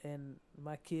and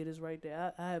my kid is right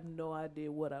there, I have no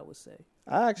idea what I would say.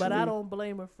 But I don't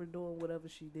blame her for doing whatever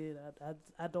she did.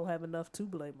 I don't have enough to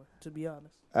blame her, to be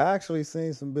honest. I actually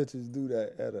seen some bitches do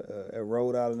that at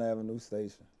Rhode Island Avenue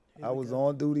Station. I was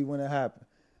on duty when it happened.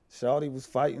 Shawty was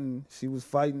fighting. She was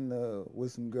fighting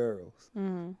with some girls,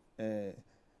 and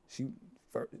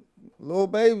little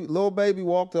baby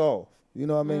walked off. You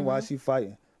know what I mean? While she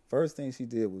fighting, first thing she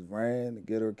did was ran to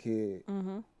get her kid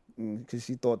because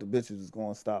she thought the bitches was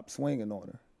gonna stop swinging on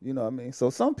her. You know what I mean?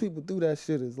 So some people do that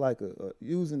shit as like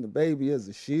using the baby as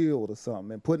a shield or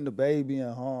something and putting the baby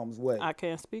in harm's way. I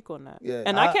can't speak on that. Yeah,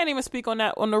 and I can't even speak on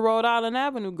that on the Rhode Island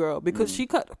Avenue girl because she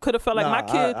could have felt like my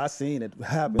kid. I seen it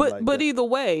happen. But either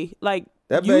way, like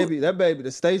that baby,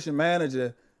 the station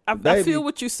manager. I feel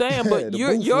what you're saying, but The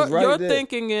your booth was right there.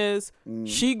 thinking is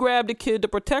she grabbed the kid to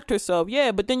protect herself.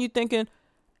 Yeah, but then you're thinking,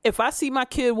 if I see my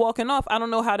kid walking off, I don't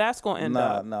know how that's going to end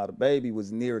up. Nah, the baby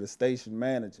was near the station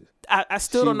manager. I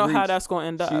still don't know how that's going to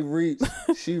end up.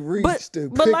 She reached to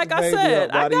but pick like the I baby said,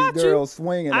 up while I got these you. girls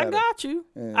swinging I at her. got you.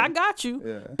 Yeah. I got you.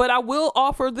 Yeah. But I will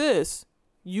offer this.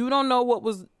 You don't know what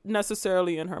was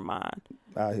necessarily in her mind.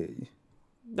 I hear you.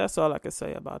 That's all I can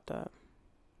say about that.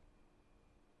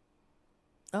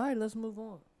 All right, let's move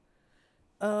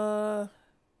on.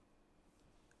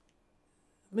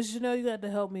 Ms. Chanel, you got to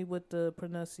help me with the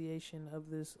pronunciation of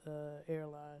this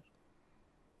airline.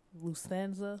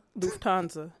 Lufthansa.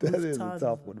 That is a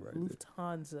tough one right there.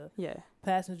 Lufthansa. Yeah.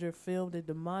 Passenger filmed a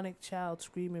demonic child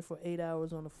screaming for 8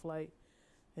 hours on a flight,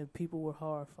 and people were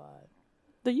horrified.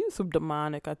 The use of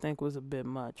demonic, I think, was a bit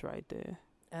much right there.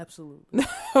 Absolutely.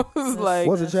 I was like,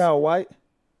 Was the child white?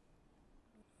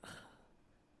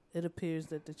 It appears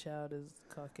that the child is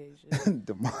Caucasian.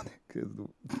 Demonic. God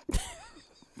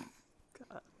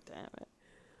damn it.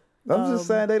 I'm just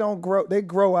saying they don't grow. They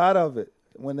grow out of it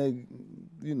when they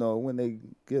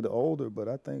get older. But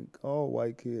I think all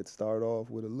white kids start off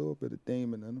with a little bit of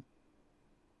demon in them.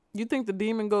 You think the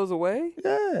demon goes away?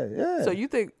 Yeah. So you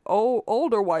think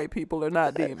older white people are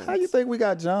not demons? How you think we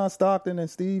got John Stockton and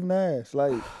Steve Nash?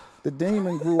 Like the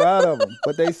demon grew out of them,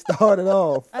 but they started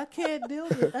off. I can't deal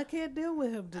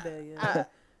with him today.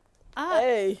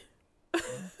 Hey.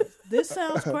 This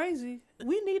sounds crazy.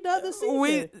 We need the other season. We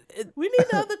need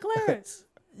the other Clarence.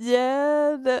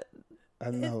 Yeah, that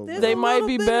I know. There's they a might little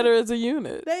be bit better as a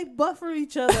unit. They buffer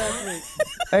each other, I think.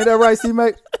 Ain't that right,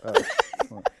 C-Mate?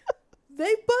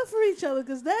 They buffer each other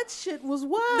because that shit was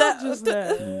wild just now.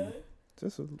 That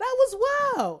was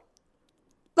wild.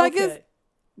 Like okay.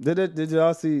 Did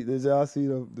y'all see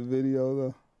the video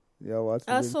though? Y'all watch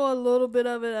the I video? saw a little bit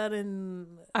of it.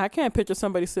 I can't picture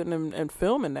somebody sitting and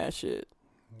filming that shit.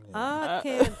 I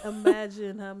can't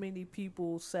imagine how many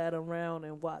people sat around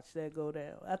and watched that go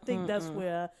down. I think that's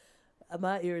where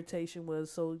my irritation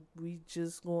was. So we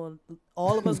just all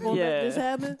of us going to let this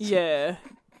happen? Yeah.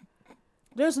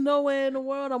 There's no way in the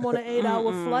world I'm on an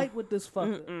 8-hour flight with this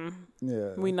fucker.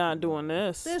 Yeah. We not doing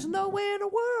this. There's no way in the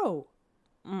world.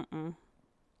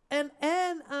 And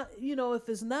if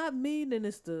it's not me, then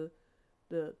it's the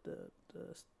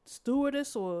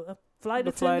stewardess or a flight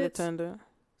attendant.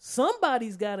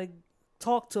 Somebody's got to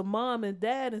talk to mom and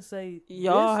dad and say,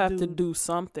 y'all this have to dude do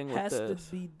something with has this.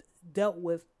 to be dealt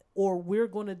with, or we're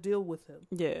going to deal with him.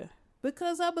 Yeah.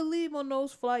 Because I believe on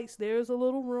those flights there's a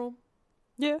little room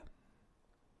Yeah.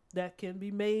 that can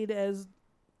be made as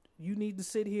you need to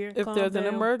sit here and If calm there's down.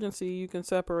 an emergency, you can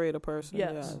separate a person.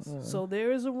 Yes. Yes. So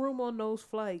there is a room on those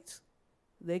flights.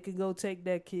 They can go take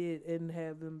that kid and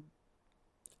have him.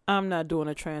 I'm not doing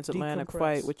a transatlantic Decompress.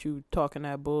 flight with you talking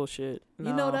that bullshit. No.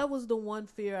 You know, that was the one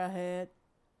fear I had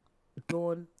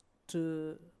going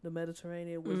to the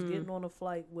Mediterranean was getting on a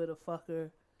flight with a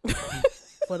fucker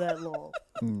for that long.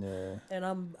 Yeah. And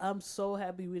I'm so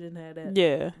happy we didn't have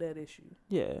that issue.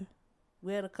 Yeah.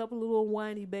 We had a couple of little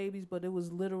whiny babies, but it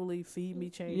was literally feed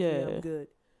me, change me, Yeah. I'm good.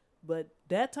 But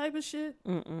that type of shit,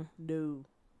 Mm-mm. no,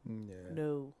 Yeah.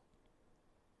 no.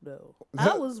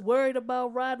 I was worried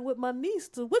about riding with my niece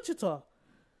to Wichita.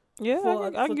 Yeah,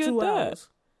 I for get 2 that. hours.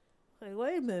 Like,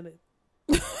 wait a minute.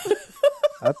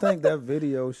 I think that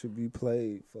video should be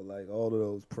played for like all of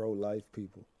those pro-life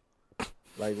people.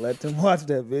 Like, let them watch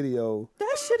that video.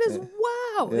 That shit is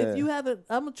wild. Yeah. If you haven't,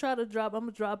 I'm gonna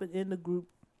drop it in the group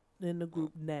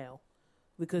now,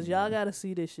 because y'all gotta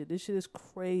see this shit. This shit is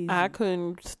crazy. I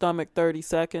couldn't stomach 30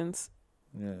 seconds,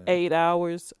 Yeah. 8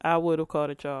 hours. I would have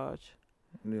caught a charge.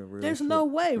 Yeah, real There's shit. no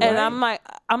way, right? And I'm like,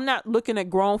 I'm not looking at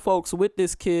grown folks with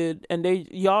this kid, and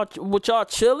y'all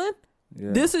chilling.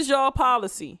 Yeah. This is y'all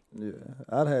policy. Yeah.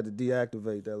 I'd had to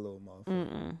deactivate that little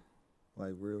motherfucker.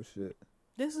 Like, real shit.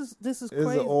 This is It's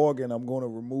crazy. an organ I'm going to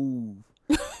remove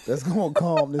that's going to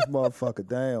calm this motherfucker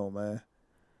down, man.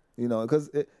 You know, because,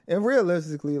 and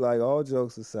realistically, like, all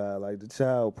jokes aside, like, the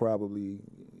child probably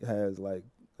has, like,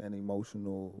 an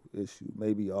emotional issue,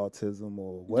 maybe autism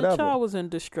or whatever. The child was in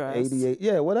distress. ADHD,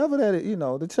 yeah, whatever that is, you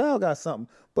know, the child got something.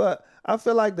 But I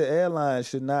feel like the airline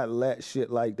should not let shit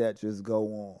like that just go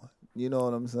on. You know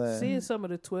what I'm saying? Seeing some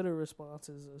of the Twitter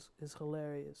responses is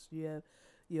hilarious. You have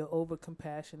your over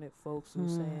compassionate folks who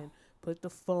saying put the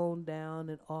phone down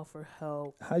and offer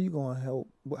help. How you gonna help?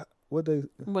 What they?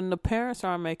 When the parents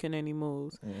aren't making any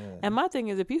moves. Yeah. And my thing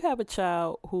is, if you have a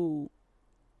child who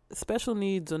special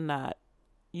needs or not,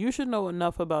 you should know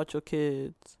enough about your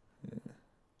kids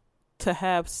to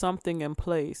have something in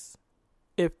place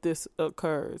if this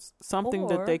occurs. Something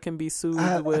that they can be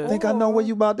soothed with. I think I know where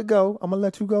you about to go. I'm gonna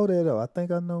let you go there though. I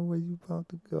think I know where you about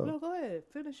to go. No, go ahead.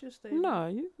 Finish your statement.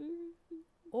 No,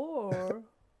 Or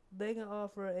they can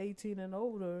offer an 18 and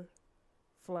older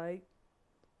flight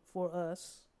for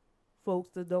us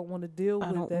folks that don't want to deal I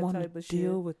with don't that want type to of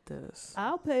deal shit. with this.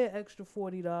 I'll pay an extra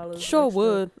 $40. Sure extra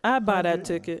would. I'd buy that $100.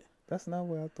 ticket. That's not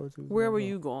where I thought you. Where gonna were go.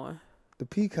 you going? The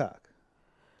Peacock.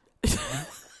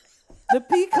 The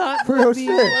Peacock Real would be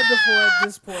shit. wonderful at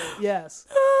this point. Yes.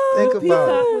 Think The about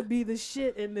Peacock it. would be the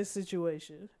shit in this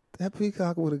situation. That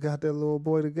Peacock would have got that little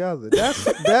boy together.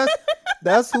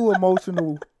 That's who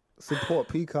emotional support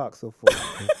Peacocks are for.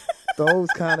 Those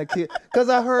kind of kids. Because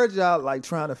I heard y'all like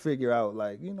trying to figure out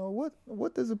like, you know,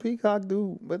 what does a peacock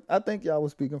do? But I think y'all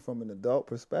was speaking from an adult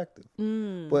perspective.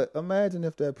 But imagine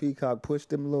if that peacock pushed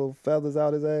them little feathers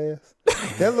out his ass.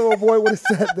 That little boy would have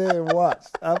sat there and watched.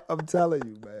 I'm telling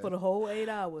you, man. For the whole 8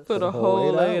 hours. For the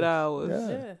whole 8 hours. Yeah.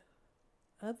 Yeah.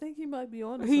 I think he might be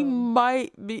on to He something.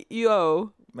 might be,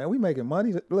 yo. Man, we making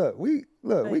money. Look, we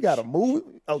got a movie.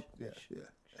 Oh, yeah.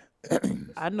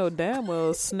 I know damn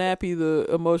well Snappy the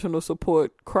emotional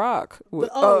support croc. But,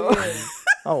 yeah.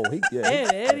 Oh,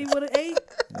 And he would have ate.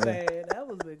 Man, that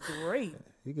would have been great.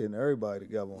 He getting everybody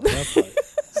together on that fight.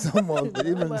 Some of Nobody-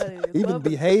 even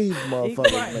behaved He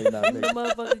motherfuckers right. may not Even the make.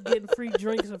 motherfucker getting free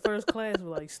drinks in first class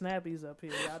were like, Snappy's up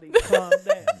here. Y'all need to calm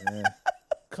down. Yeah.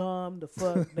 Calm the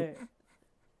fuck down.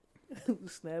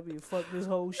 Snappy fuck this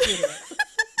whole shit up.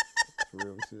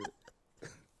 Real shit.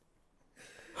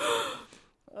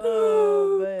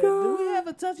 Oh, man. Do we have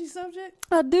a touchy subject?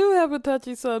 I do have a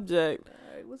touchy subject.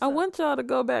 All right, what's I up? want y'all to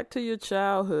go back to your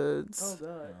childhoods. Oh,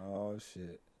 God. Oh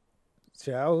shit.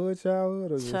 Childhood or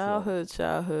what's up?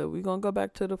 Childhood. We're going to go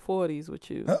back to the 40s with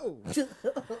you. Oh.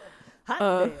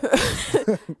 Hot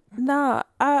damn. Nah,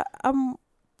 I'm.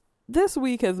 This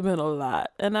week has been a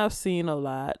lot, and I've seen a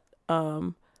lot.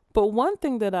 But one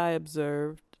thing that I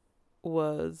observed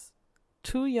was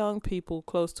 2 young people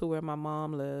close to where my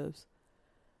mom lives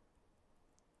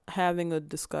having a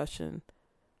discussion.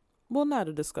 Well, not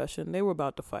a discussion. They were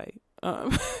about to fight.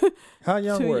 How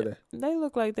young were they? They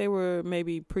looked like they were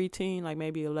maybe preteen, like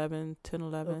maybe 11, 10,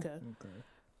 11. Okay.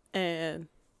 And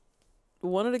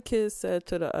one of the kids said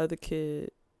to the other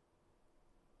kid,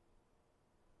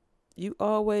 you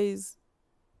always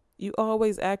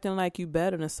acting like you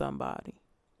better than somebody.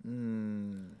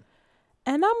 Mm.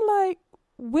 And I'm like,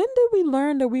 when did we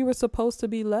learn that we were supposed to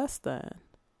be less than?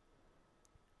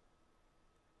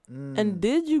 And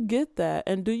did you get that?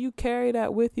 And do you carry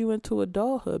that with you into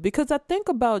adulthood? Because I think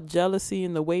about jealousy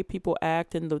and the way people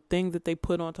act and the things that they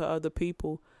put onto other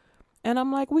people. And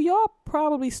I'm like, we all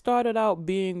probably started out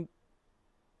being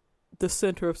the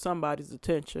center of somebody's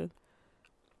attention.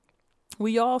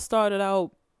 We all started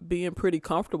out being pretty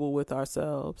comfortable with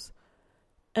ourselves.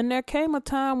 And there came a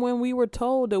time when we were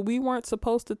told that we weren't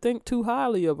supposed to think too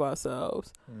highly of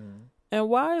ourselves. And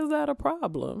why is that a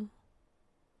problem?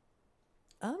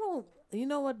 You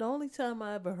know what? The only time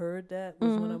I ever heard that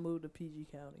was when I moved to PG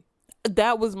County.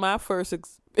 That was my first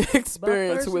experience with that. My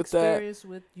first experience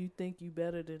with you think you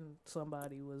better than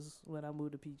somebody was when I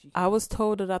moved to PG County. I was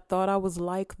told that I thought I was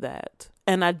like that.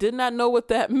 And I did not know what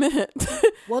that meant.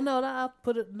 Well, no, I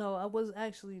was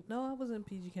in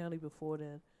PG County before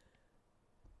then.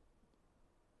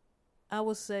 I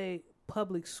would say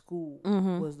public school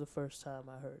was the first time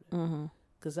I heard it.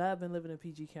 Because I've been living in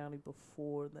PG County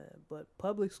before then. But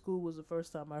public school was the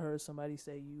first time I heard somebody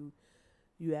say you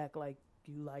act like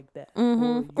you like that. Or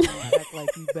you act like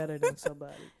you better than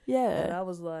somebody. Yeah. And I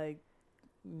was like,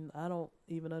 I don't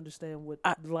even understand what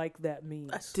like that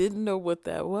means. I didn't know what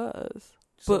that was.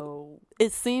 So but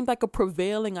it seemed like a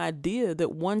prevailing idea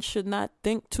that one should not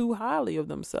think too highly of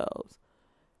themselves.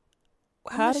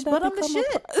 How did that I'm the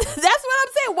shit. That's what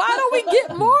I'm saying. Why don't we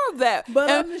get more of that? But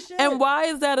I'm the shit. And why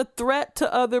is that a threat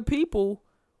to other people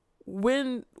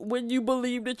when you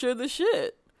believe that you're the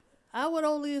shit? I would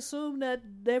only assume that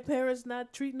their parents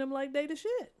not treating them like they the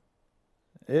shit.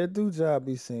 It do job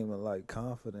be seeming like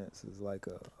confidence is like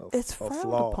it's a frowned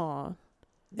flaw. upon.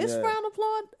 It's frowned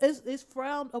upon. It's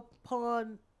frowned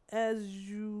upon as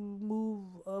you move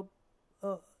up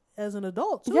as an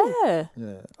adult too. Yeah.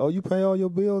 Yeah. Oh, you pay all your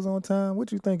bills on time?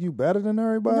 What you think you better than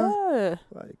everybody? Yeah.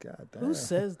 Like, goddamn. Who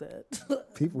says that?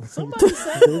 People Somebody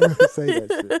said they really say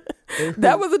that shit.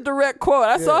 That was a direct quote.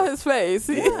 I saw his face.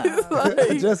 Yeah.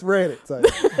 I just read it. Like,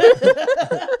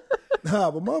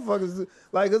 nah, but motherfuckers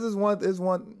like this is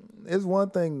one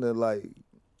thing to like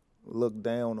look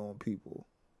down on people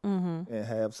and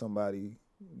have somebody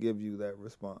give you that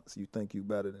response. You think you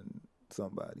better than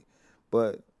somebody,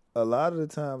 but a lot of the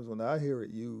times when I hear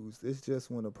it used, it's just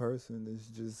when a person is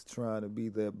just trying to be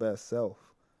their best self.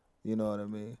 You know what I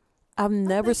mean? I've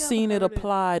never seen it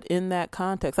applied in that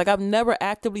context. Like, I've never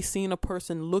actively seen a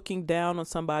person looking down on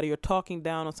somebody or talking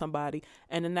down on somebody,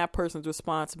 and then that person's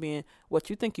response being, what,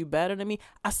 you think you better than me?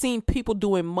 I've seen people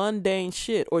doing mundane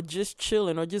shit or just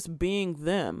chilling or just being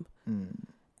them.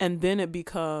 And then it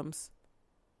becomes,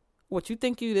 what, you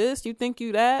think you this? You think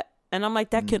you that? And I'm like,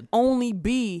 that can only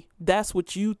be, that's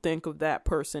what you think of that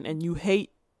person, and you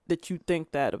hate that you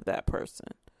think that of that person.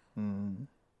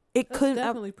 It could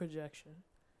definitely projection.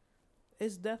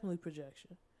 It's definitely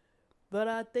projection. But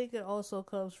I think it also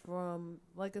comes from,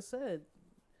 like I said,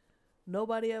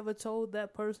 nobody ever told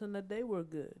that person that they were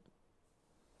good.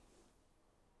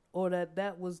 Or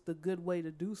that was the good way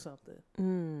to do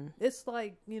something. It's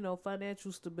like,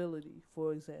 financial stability,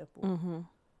 for example.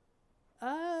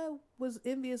 I was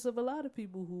envious of a lot of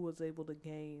people who was able to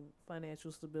gain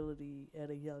financial stability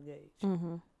at a young age.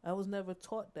 I was never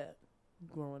taught that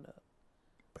growing up.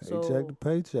 Paycheck to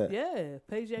paycheck. Yeah,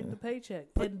 paycheck to paycheck.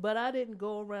 But I didn't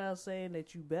go around saying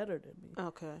that you better than me.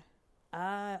 Okay.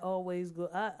 I always go,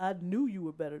 I knew you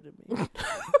were better than me.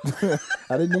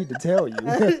 I didn't need to tell you.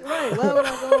 Right, why would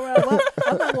I go around?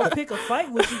 I'm not going to pick a fight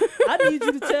with you. I need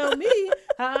you to tell me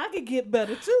how I can get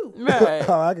better too. Right.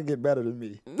 How I can get better than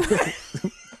me.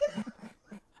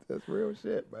 That's real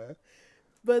shit, man.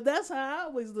 But that's how I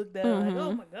always looked at it. Like,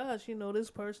 oh my gosh, this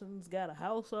person's got a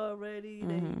house already.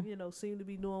 They, seem to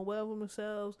be doing well for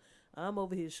themselves. I'm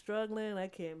over here struggling. I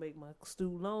can't make my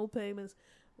student loan payments.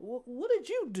 What did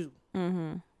you do?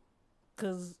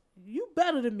 Because you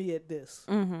better than me at this.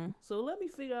 So let me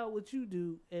figure out what you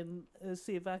do and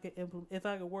see if I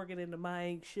can work it into my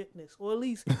ain't shitness, or at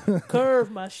least curve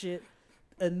my shit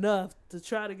enough to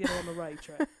try to get on the right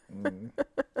track.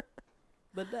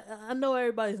 But I know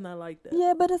everybody's not like that.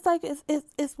 Yeah, but it's like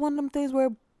it's one of them things where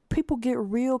people get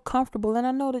real comfortable, and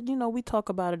I know that we talk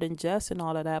about it in jest and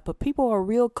all of that, but people are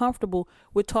real comfortable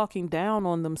with talking down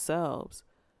on themselves.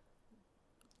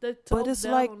 But it's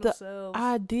like the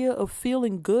idea of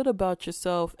feeling good about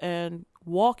yourself and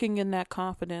walking in that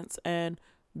confidence and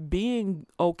being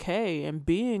okay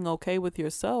with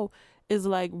yourself is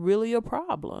like really a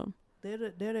problem.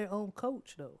 They're their own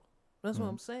coach though. That's what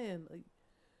I'm saying. Like,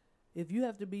 if you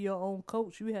have to be your own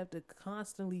coach, you have to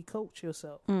constantly coach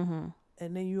yourself. And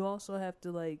then you also have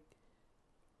to I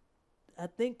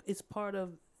think it's part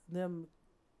of them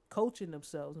coaching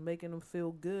themselves and making them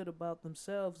feel good about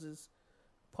themselves is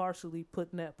partially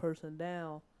putting that person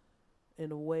down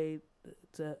in a way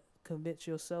to convince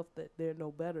yourself that they're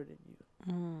no better than you.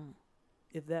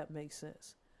 If that makes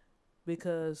sense.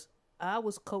 Because I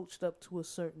was coached up to a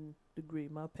certain degree.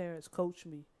 My parents coached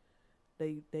me.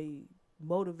 They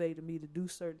motivated me to do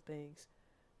certain things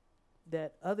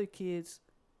that other kids'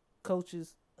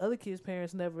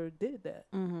 parents never did that.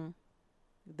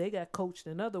 They got coached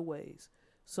in other ways.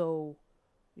 So,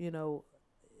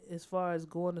 as far as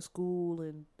going to school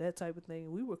and that type of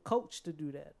thing, we were coached to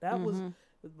do that. That was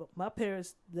my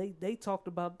parents. They talked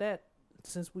about that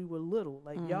since we were little.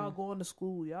 Like y'all going to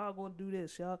school, y'all going to do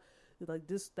this, y'all like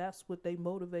this. That's what they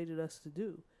motivated us to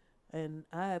do. And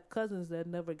I have cousins that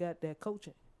never got that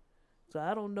coaching, so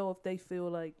I don't know if they feel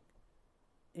like,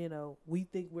 we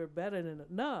think we're better than.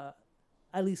 Nah,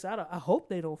 at least I hope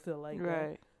they don't feel like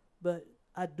that. But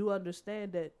I do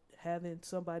understand that having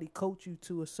somebody coach you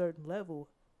to a certain level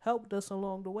helped us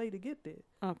along the way to get there.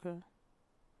 Okay.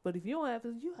 But if you don't have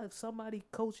it, you have somebody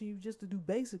coaching you just to do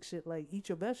basic shit like eat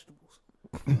your vegetables.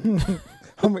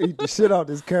 I'm gonna eat the shit out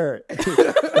this carrot.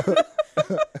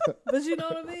 But you know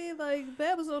what I mean? Like,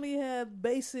 babas only have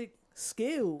basic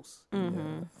skills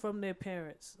from their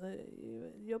parents.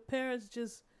 Your parents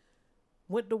just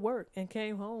went to work and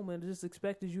came home and just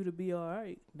expected you to be all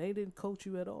right. They didn't coach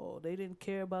you at all. They didn't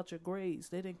care about your grades.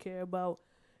 They didn't care about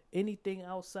anything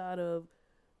outside of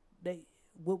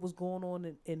what was going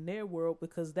on in their world,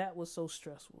 because that was so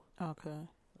stressful. Okay.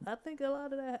 I think a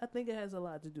lot of that, it has a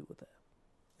lot to do with that.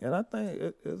 And I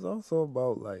think it's also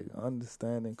about like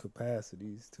understanding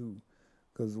capacities too,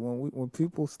 because when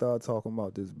people start talking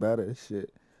about this better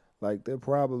shit, like they're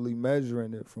probably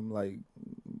measuring it from like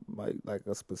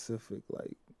a specific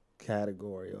like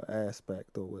category or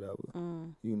aspect or whatever,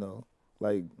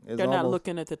 Like they're not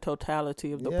looking at the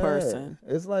totality of the person.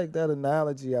 It's like that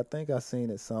analogy. I think I seen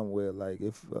it somewhere. Like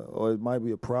or it might be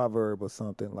a proverb or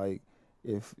something. Like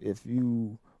if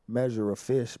you measure a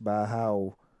fish by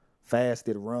how fast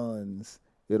it runs,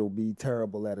 it'll be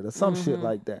terrible at it, or some shit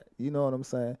like that. You know what I'm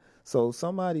saying? So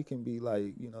somebody can be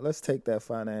like, let's take that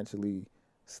financially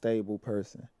stable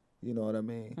person. You know what I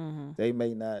mean? They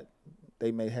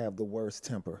may have the worst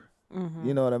temper.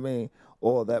 You know what I mean?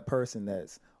 Or that person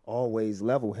that's always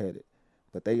level-headed,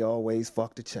 but they always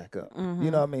fuck the check up. You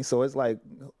know what I mean? So it's like,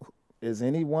 is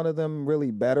any one of them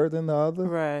really better than the other?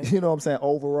 Right. You know what I'm saying?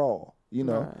 Overall,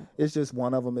 Right. It's just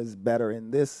one of them is better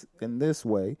in this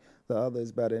way, the other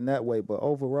is better in that way. But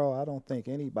overall, I don't think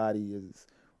anybody is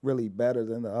really better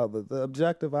than the other. The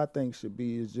objective, I think, should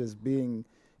be is just being,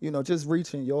 just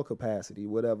reaching your capacity,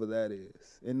 whatever that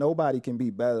is. And nobody can be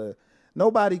better.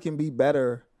 Nobody can be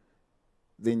better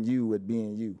than you at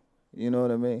being you. You know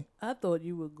what I mean? I thought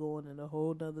you were going in a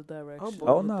whole nother direction with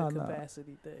the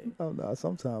capacity thing. Oh, no.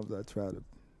 Sometimes I try to.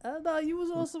 I thought you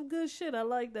was on some good shit. I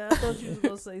like that. I thought you was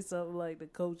going to say something like the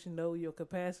coach know your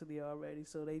capacity already,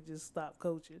 so they just stop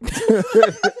coaching.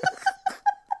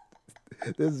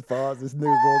 This is as far as this nigga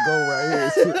gonna go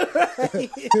right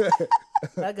here.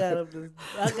 I got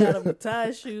him to tie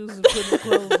his shoes and put his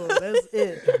clothes on. That's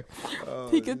it.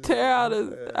 He can tear out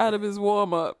of his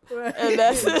warm up, Right. and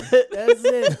that's it. That's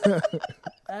it.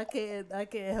 I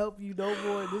can't help you no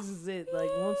more. This is it.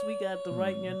 Like, once we got to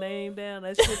writing your name down,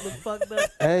 that shit was fucked up.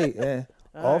 Hey,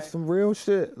 off right. some real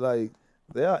shit. Like,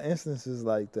 there are instances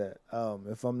like that.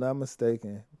 If I'm not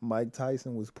mistaken, Mike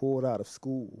Tyson was pulled out of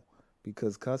school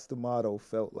because Customato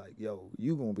felt like, yo,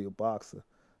 you gonna be a boxer.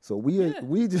 So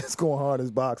we just going hard as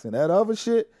boxing. That other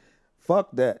shit, fuck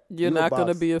that. You're not going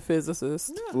to be a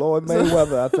physicist. Yeah. Floyd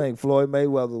Mayweather, I think Floyd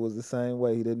Mayweather was the same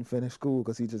way. He didn't finish school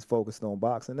because he just focused on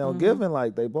boxing. Now, given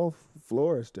like they both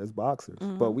flourished as boxers,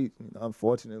 but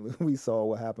unfortunately, we saw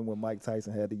what happened when Mike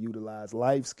Tyson had to utilize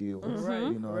life skills. Right.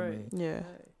 You know what I mean? Yeah.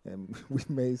 And we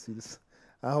may see this.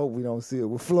 I hope we don't see it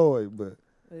with Floyd, but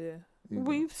Yeah.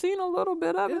 We've seen a little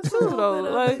bit of it It's a too, little though.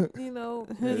 bit Like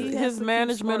of it, he has his to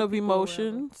management keep of smart people around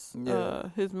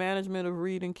emotions, his management of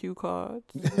reading cue cards,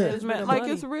 Management of like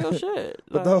money. it's real shit.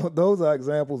 but Like, those are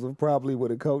examples of probably what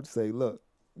a coach say. Look,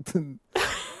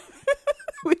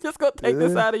 we just gonna take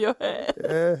this out of your head.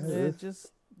 Yeah,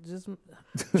 just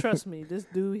trust me. This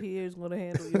dude here is going to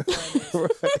handle your finances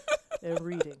and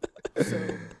reading.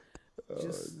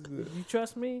 So, you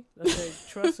trust me? Okay,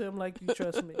 trust him like you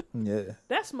trust me. Yeah.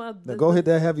 That's my. Now go hit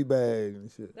that heavy bag and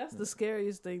shit. That's the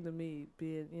scariest thing to me.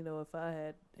 Being,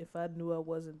 if I knew I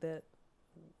wasn't that.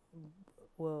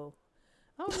 Well,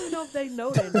 I don't even know if they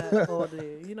know they're not all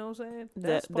there. You know what I'm saying?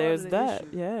 That's part There's of the that.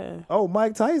 issue. Yeah. Oh,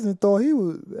 Mike Tyson that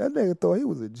nigga thought he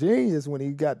was a genius when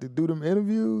he got to do them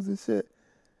interviews and shit.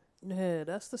 Yeah,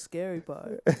 that's the scary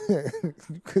part.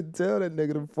 You could tell that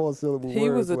nigga them 4-syllable words. He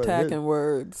was wasn't attacking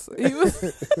words. He was.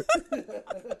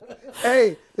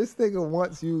 Hey, this nigga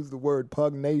once used the word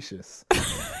pugnacious.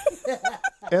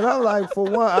 And I'm like, for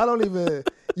one,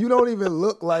 you don't even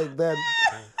look like that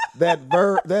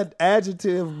verb, that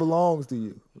adjective belongs to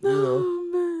you. You know? Oh,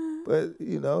 man. But,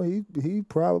 you know, he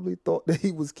probably thought that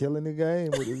he was killing the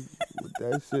game with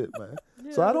that shit, man.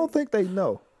 Yeah, So I don't think they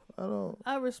know. I don't.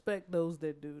 I respect those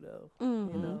that do though.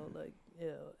 Mm-hmm. You know, like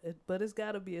but it's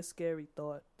got to be a scary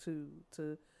thought to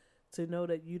know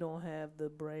that you don't have the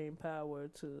brain power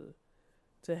to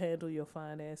handle your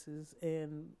finances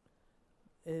and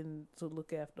to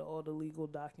look after all the legal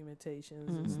documentations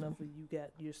and stuff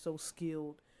that you're so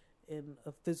skilled in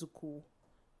a physical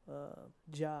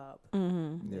job.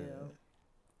 Mm-hmm. Yeah. You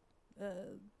know?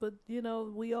 But you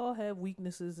know, we all have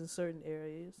weaknesses in certain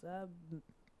areas.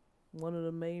 One of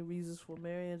the main reasons for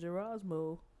marrying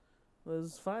Gerasmo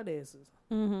was finances.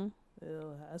 Mm-hmm. You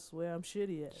know, I swear I'm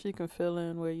shitty at it. She can fill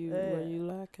in where you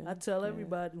lacking. I tell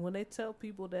everybody when they tell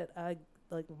people that I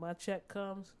like my check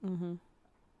comes, Mm-hmm.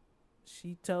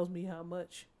 she tells me how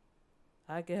much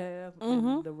I can have, Mm-hmm.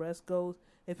 and the rest goes.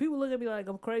 And people look at me like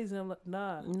I'm crazy. I'm like,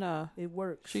 nah, it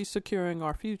works. She's securing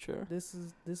our future. This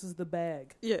is the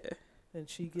bag, Yeah. and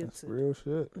she gets That's it. real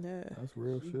shit. Yeah. That's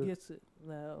real She shit. gets it.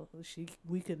 Now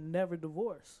we can never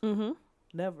divorce. Mm-hmm.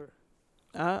 Never.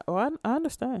 I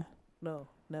understand. No,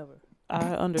 never. I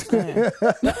understand.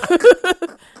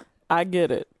 I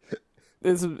get it.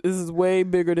 This is way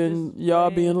bigger than This is y'all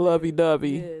way being bigger. lovey dovey.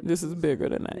 Yeah, this is bigger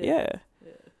than that. Yeah.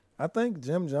 I think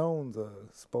Jim Jones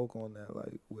spoke on that,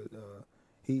 like with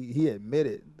he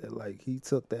admitted that like he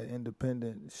took that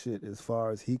independent shit as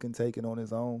far as he can take it on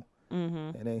his own,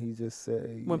 Mm-hmm. and then he just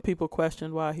said When people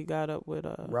questioned why he got up with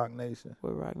Rock Nation.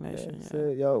 with Rock Yeah, Nation, he yeah.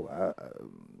 said, "Yo,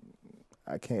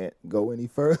 I can't go any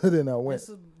further than I went."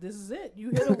 This is it.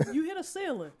 You hit a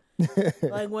ceiling.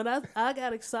 Like when I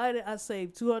got excited, I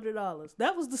saved $200.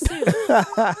 That was the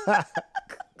ceiling.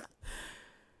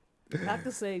 I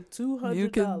could save $200. You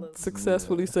can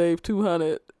successfully save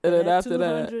 $200, and then after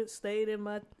that, $200 stayed in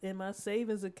my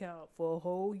savings account for a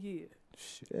whole year.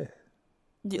 Shit.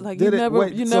 like Did you it- never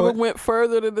wait, you so never it- went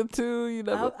further than the two. You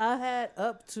never, I had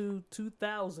up to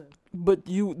 2,000. but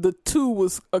the two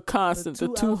was a constant. The I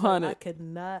was like, 200. I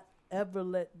cannot ever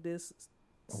let this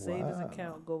savings Wow.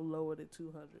 account go lower than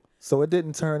 200. So it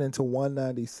didn't turn into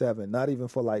 197, not even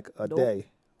for like a Nope. day.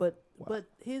 But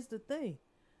here's the thing,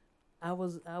 I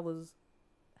was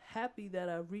happy that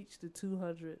I reached the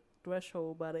 200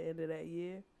 threshold by the end of that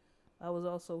year. I was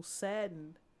also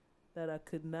saddened that I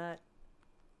could not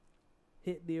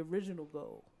hit the original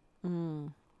goal,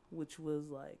 which was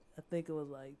like I think it was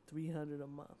like $300 a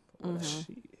month. or whatever.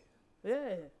 Shit.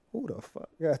 Yeah, Who the fuck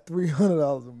got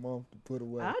 $300 a month to put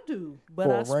away I do, but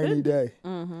for I a rainy spend it. day?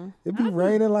 Mm-hmm. It be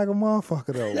raining like a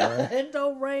motherfucker though, man. It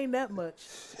don't rain that much.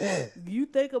 You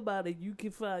think about it, you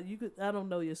could. I don't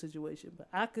know your situation, but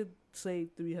I could save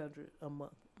 $300 a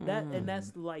month. And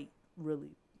that's light,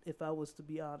 really. If I was to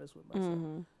be honest with myself,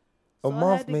 Mm-hmm. A So I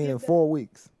month had to meaning get 4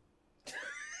 weeks.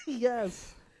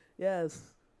 yes.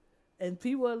 And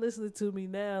people are listening to me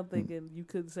now thinking you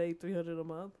couldn't save $300 a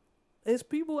month. There's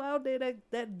people out there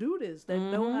that do this, that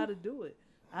know how to do it.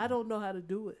 I don't know how to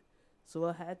do it, so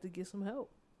I had to get some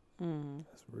help.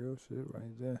 That's real shit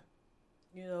right there.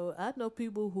 You know, I know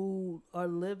people who are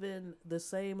living the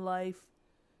same life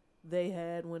they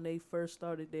had when they first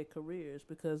started their careers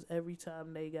because every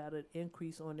time they got an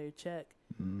increase on their check,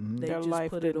 they Their just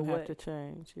life put it didn't away. have to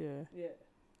change. Yeah.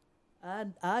 Yeah.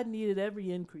 I needed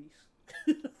every increase.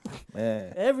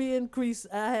 Man, Every increase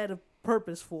I had a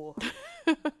purpose for.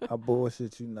 I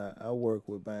bullshit you not. I work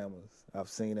with Bammers. I've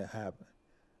seen it happen.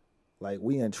 Like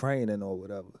we in training or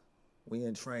whatever. We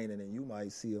in training and you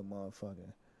might see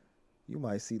you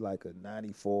might see like a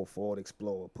 94 Ford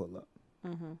Explorer pull up.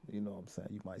 Mm-hmm. You know what I'm saying?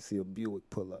 You might see a Buick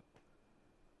pull up.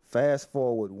 Fast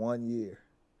forward 1 year.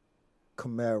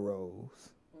 Camaros.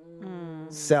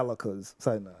 Celicas.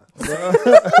 Say nah.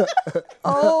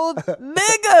 Oh,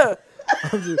 nigga!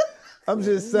 I'm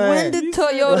just When saying. did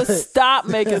Toyota stop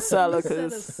making Said a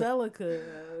Celicas? Celica.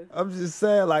 I'm just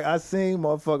saying, like I seen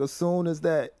motherfuckers soon as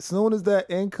that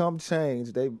income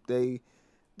changed,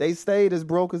 they stayed as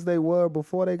broke as they were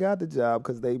before they got the job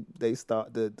because they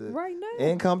start the Right now.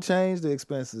 income changed, the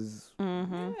expenses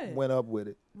Yeah. went up with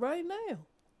it. Right now.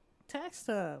 Tax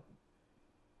time.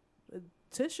 The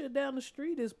Tisha down the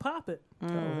street is popping. Oh,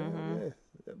 hell yeah.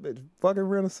 That bitch fucking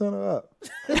rent a center up.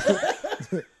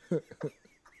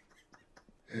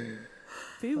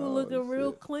 People looking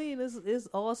real clean. It's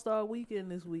All-Star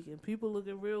weekend this weekend. People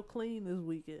looking real clean this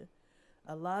weekend.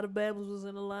 A lot of Bama's was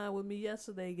in the line with me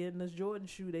yesterday getting this Jordan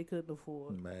shoe they couldn't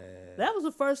afford. Man. That was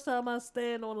the first time I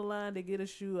stand on the line to get a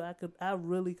shoe I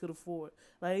really could afford.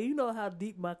 Like, you know how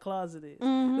deep my closet is.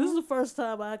 This is the first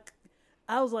time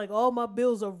I was like, all my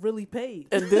bills are really paid.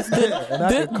 And this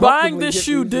And buying this get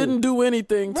shoe these didn't do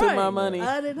anything to Right. my money.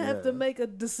 I didn't have to make a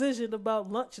decision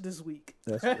about lunch this week.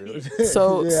 That's Right. real.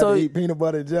 So- you have so- to eat peanut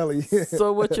butter and jelly.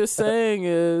 So what you're saying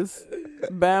is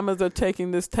Bamas are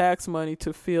taking this tax money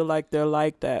to feel like they're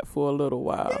like that for a little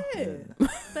while. Yeah.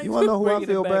 Thanks You wanna know who I bringing it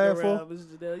feel back bad for? around,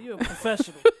 Mr. Janelle. You're a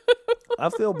professional. I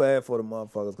feel bad for the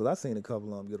motherfuckers because I seen a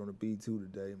couple of them get on the B2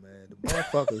 today, man. The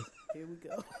motherfuckers. Here we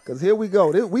go. Because here we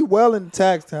go. We well in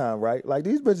tax time, right? Like,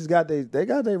 these bitches got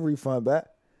their refund back.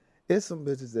 It's some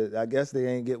bitches that I guess they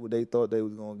ain't get what they thought they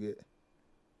was going to get.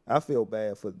 I feel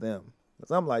bad for them.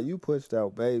 Because I'm like, you pushed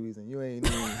out babies and you ain't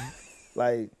even,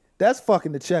 like, that's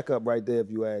fucking the checkup right there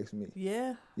if you ask me.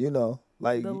 Yeah. You know?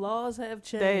 Like, The laws have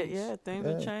changed. Things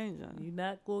are Yeah. changing. You're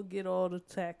not going to get all the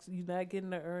tax. You're not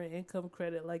getting the earned income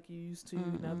credit like you used to. You're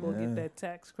not going to get that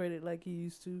tax credit like you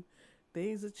used to.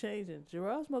 Things are changing.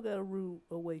 Gerasmo got a rude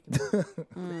awakening.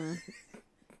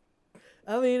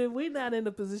 I mean, if we're not in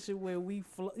a position where we,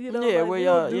 Yeah, like, where we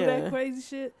y'all- don't do yeah. that crazy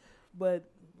shit, but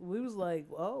we was like,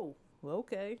 oh,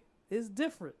 okay, it's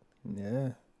different.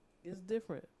 yeah. It's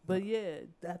different. But yeah,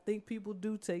 I think people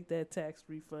do take that tax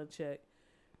refund check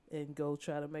and go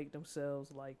try to make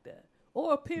themselves like that.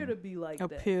 Or appear to be like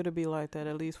that. Appear to be like that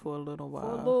at least for a little For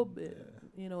while. a little bit.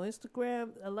 You know, Instagram,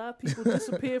 a lot of people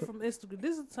disappear from Instagram.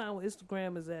 This is the time when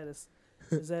Instagram is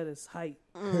at its height.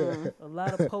 A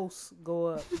lot of posts go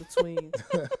up between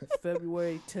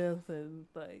February 10th and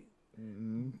like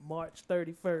March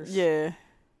 31st. Yeah.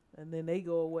 And then they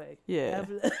go away. Yeah.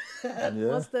 After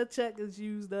once that check is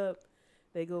used up,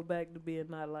 they go back to being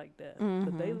not like that.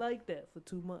 But they like that for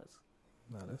 2 months.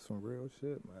 Nah, that's some real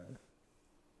shit, man.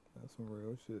 That's some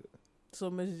real shit. So,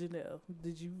 Ms. Janelle,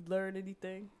 did you learn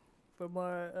anything from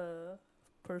our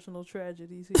personal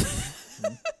tragedies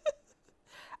here?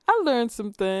 I learned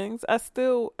some things. I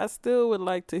still would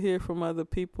like to hear from other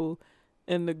people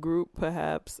in the group,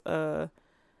 perhaps.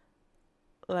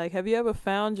 Like, have you ever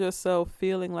found yourself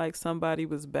feeling like somebody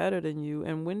was better than you?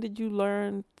 And when did you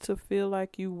learn to feel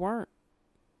like you weren't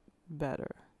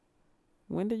better?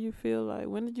 When did you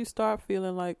start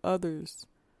feeling like others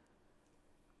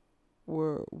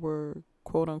were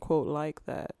quote unquote like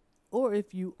that? Or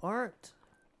if you aren't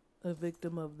a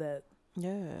victim of that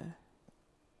Yeah.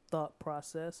 thought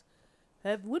process,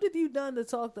 what have you done to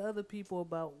talk to other people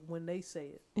about when they say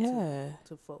it Yeah.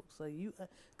 to folks? Like, you,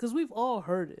 because we've all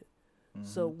heard it.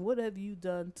 So what have you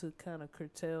done to kind of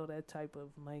curtail that type of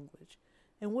language?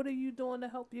 And what are you doing to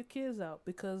help your kids out?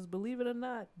 Because believe it or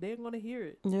not, they're going to hear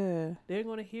it. Yeah. They're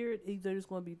going to hear it. Either it's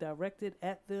going to be directed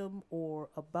at them or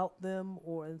about them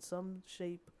or in some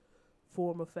shape,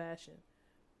 form, or fashion.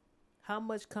 How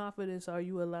much confidence are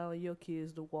you allowing your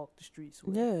kids to walk the streets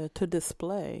with? Yeah, to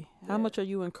display. How Yeah. much are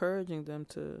you encouraging them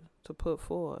to put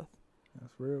forth?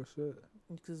 That's real shit.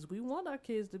 Because we want our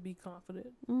kids to be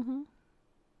confident. Mm-hmm.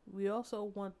 We also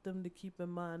want them to keep in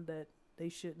mind that they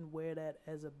shouldn't wear that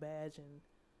as a badge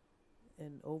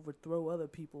and overthrow other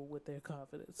people with their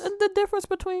confidence. And the difference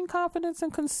between confidence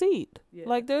and conceit. Yeah.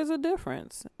 Like, there's a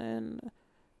difference.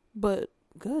 But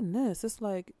goodness, it's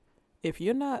like, if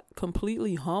you're not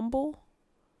completely humble,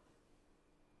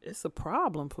 it's a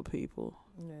problem for people.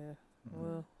 Yeah.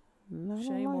 Well, No, I don't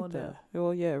shame like on that. them.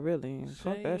 Well, yeah, really.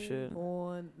 Fuck that shit. Shame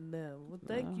on them. Well, I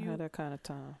thank don't you. have that kind of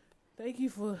time. Thank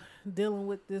you for dealing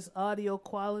with this audio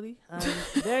quality. I'm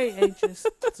very anxious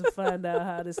to find out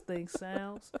how this thing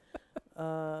sounds.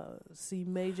 C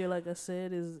Major, like I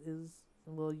said, is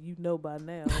well, you know by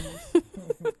now.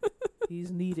 He's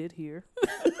needed here.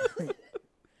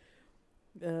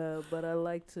 But I'd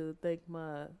like to thank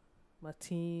my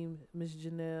team, Ms.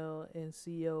 Janelle and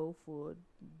CEO, for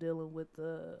dealing with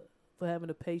for having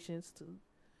the patience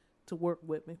to work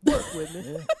with me. Work with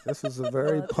me. Yeah, this is a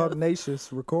very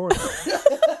pugnacious recording.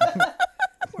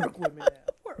 Work with me now.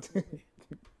 Work with me.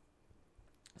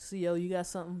 CO, you got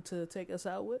something to take us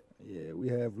out with? Yeah, we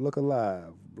have Look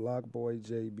Alive, Block Boy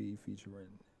JB featuring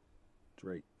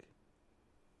Drake.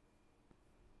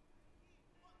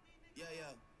 Yeah,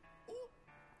 yeah. Ooh.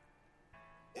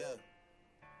 Yeah.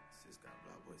 Sis got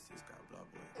Block Boy, sis got Block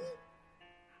Boy.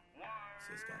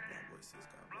 Sis got Block Boy, sis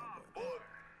got Block Boy.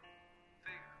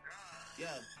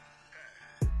 Yeah.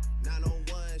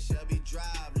 901 Shelby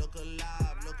Drive, look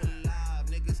alive, look alive.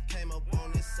 Niggas came up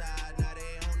on this side, now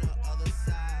they on the other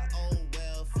side. Oh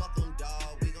well, fuck them,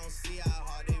 dawg. We gon' see how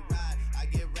hard they ride. I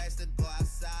get racks to go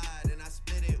outside, and I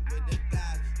split it with the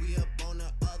guys. We up on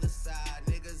the other side,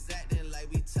 niggas acting like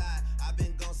we tied. I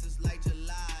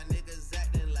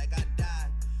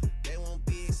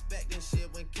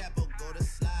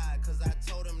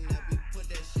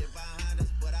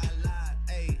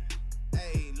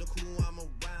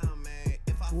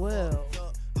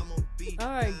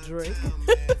Drake.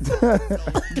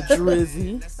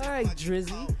 Drizzy. All right,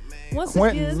 Drizzy. Once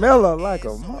Quentin again, Miller like a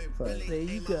motherfucker. there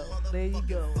you go. There you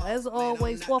go. As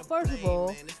always, well, first of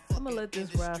all, I'm going to let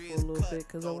this ride for a little bit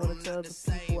because I want to tell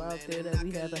the people out there that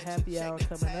we have a happy hour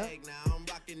coming up.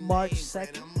 March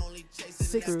 2nd,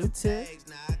 6 to 10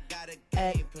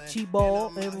 at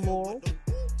Chi-Ball and Laurel.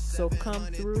 So come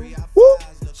through, Woo!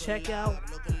 check out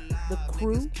the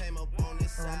crew.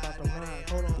 Oh, I'm about to rhyme.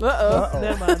 Hold on. Uh-oh.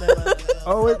 Never mind.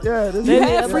 Oh, yeah. This You is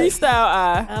had freestyle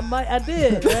eye. I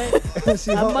did, right?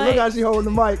 she I hold, might- look how she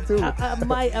holding the mic too.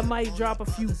 I might drop a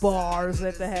few bars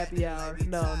at the happy hour.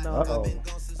 No. Uh-oh.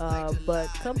 But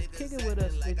come kick it with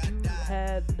us. If you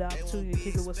had the opportunity to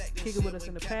kick it with us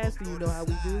in the past, then you know how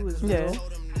we do. It's real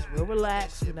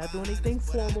relaxed. We're not doing anything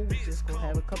formal. We're just gonna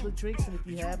have a couple of drinks, and if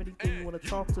you have anything you want to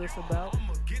talk to us about,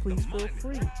 please feel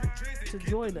free to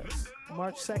join us.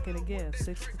 March 2nd again,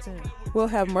 6 to 10. We'll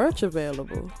have merch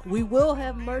available. We will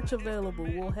have merch available.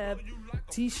 We'll have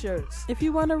t-shirts. If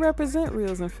you want to represent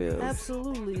Reels and Feels.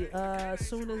 Absolutely. As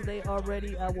soon as they are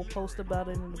ready, I will post about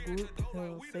it in the group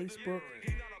on Facebook,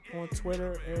 on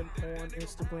Twitter, and on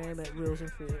Instagram at Reels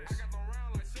and Feels.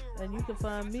 And you can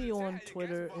find me on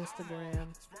Twitter,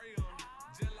 Instagram,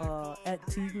 at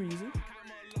T Greasy.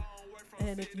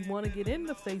 And if you want to get in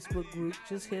the Facebook group,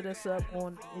 just hit us up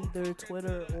on either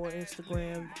Twitter or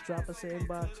Instagram. Drop us an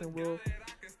inbox, and we'll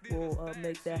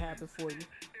make that happen for you.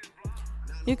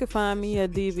 You can find me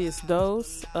at Devious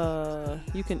Dose.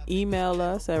 You can email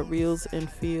us at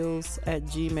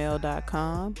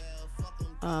reelsandfeels@gmail.com.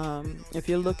 If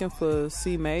you're looking for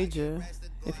C Major,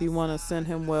 if you want to send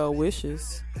him well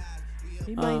wishes,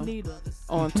 He might need us.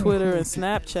 on Twitter and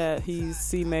Snapchat, he's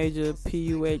C Major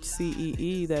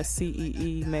PUHCEE. That's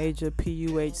CEE Major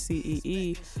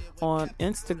PUHCEE. On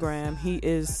Instagram, he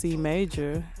is C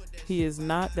Major. He is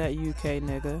not that UK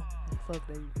nigga. Fuck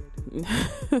that, you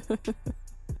dude.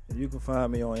 You can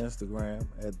find me on Instagram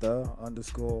at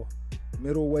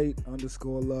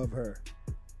 _middleweight_love her.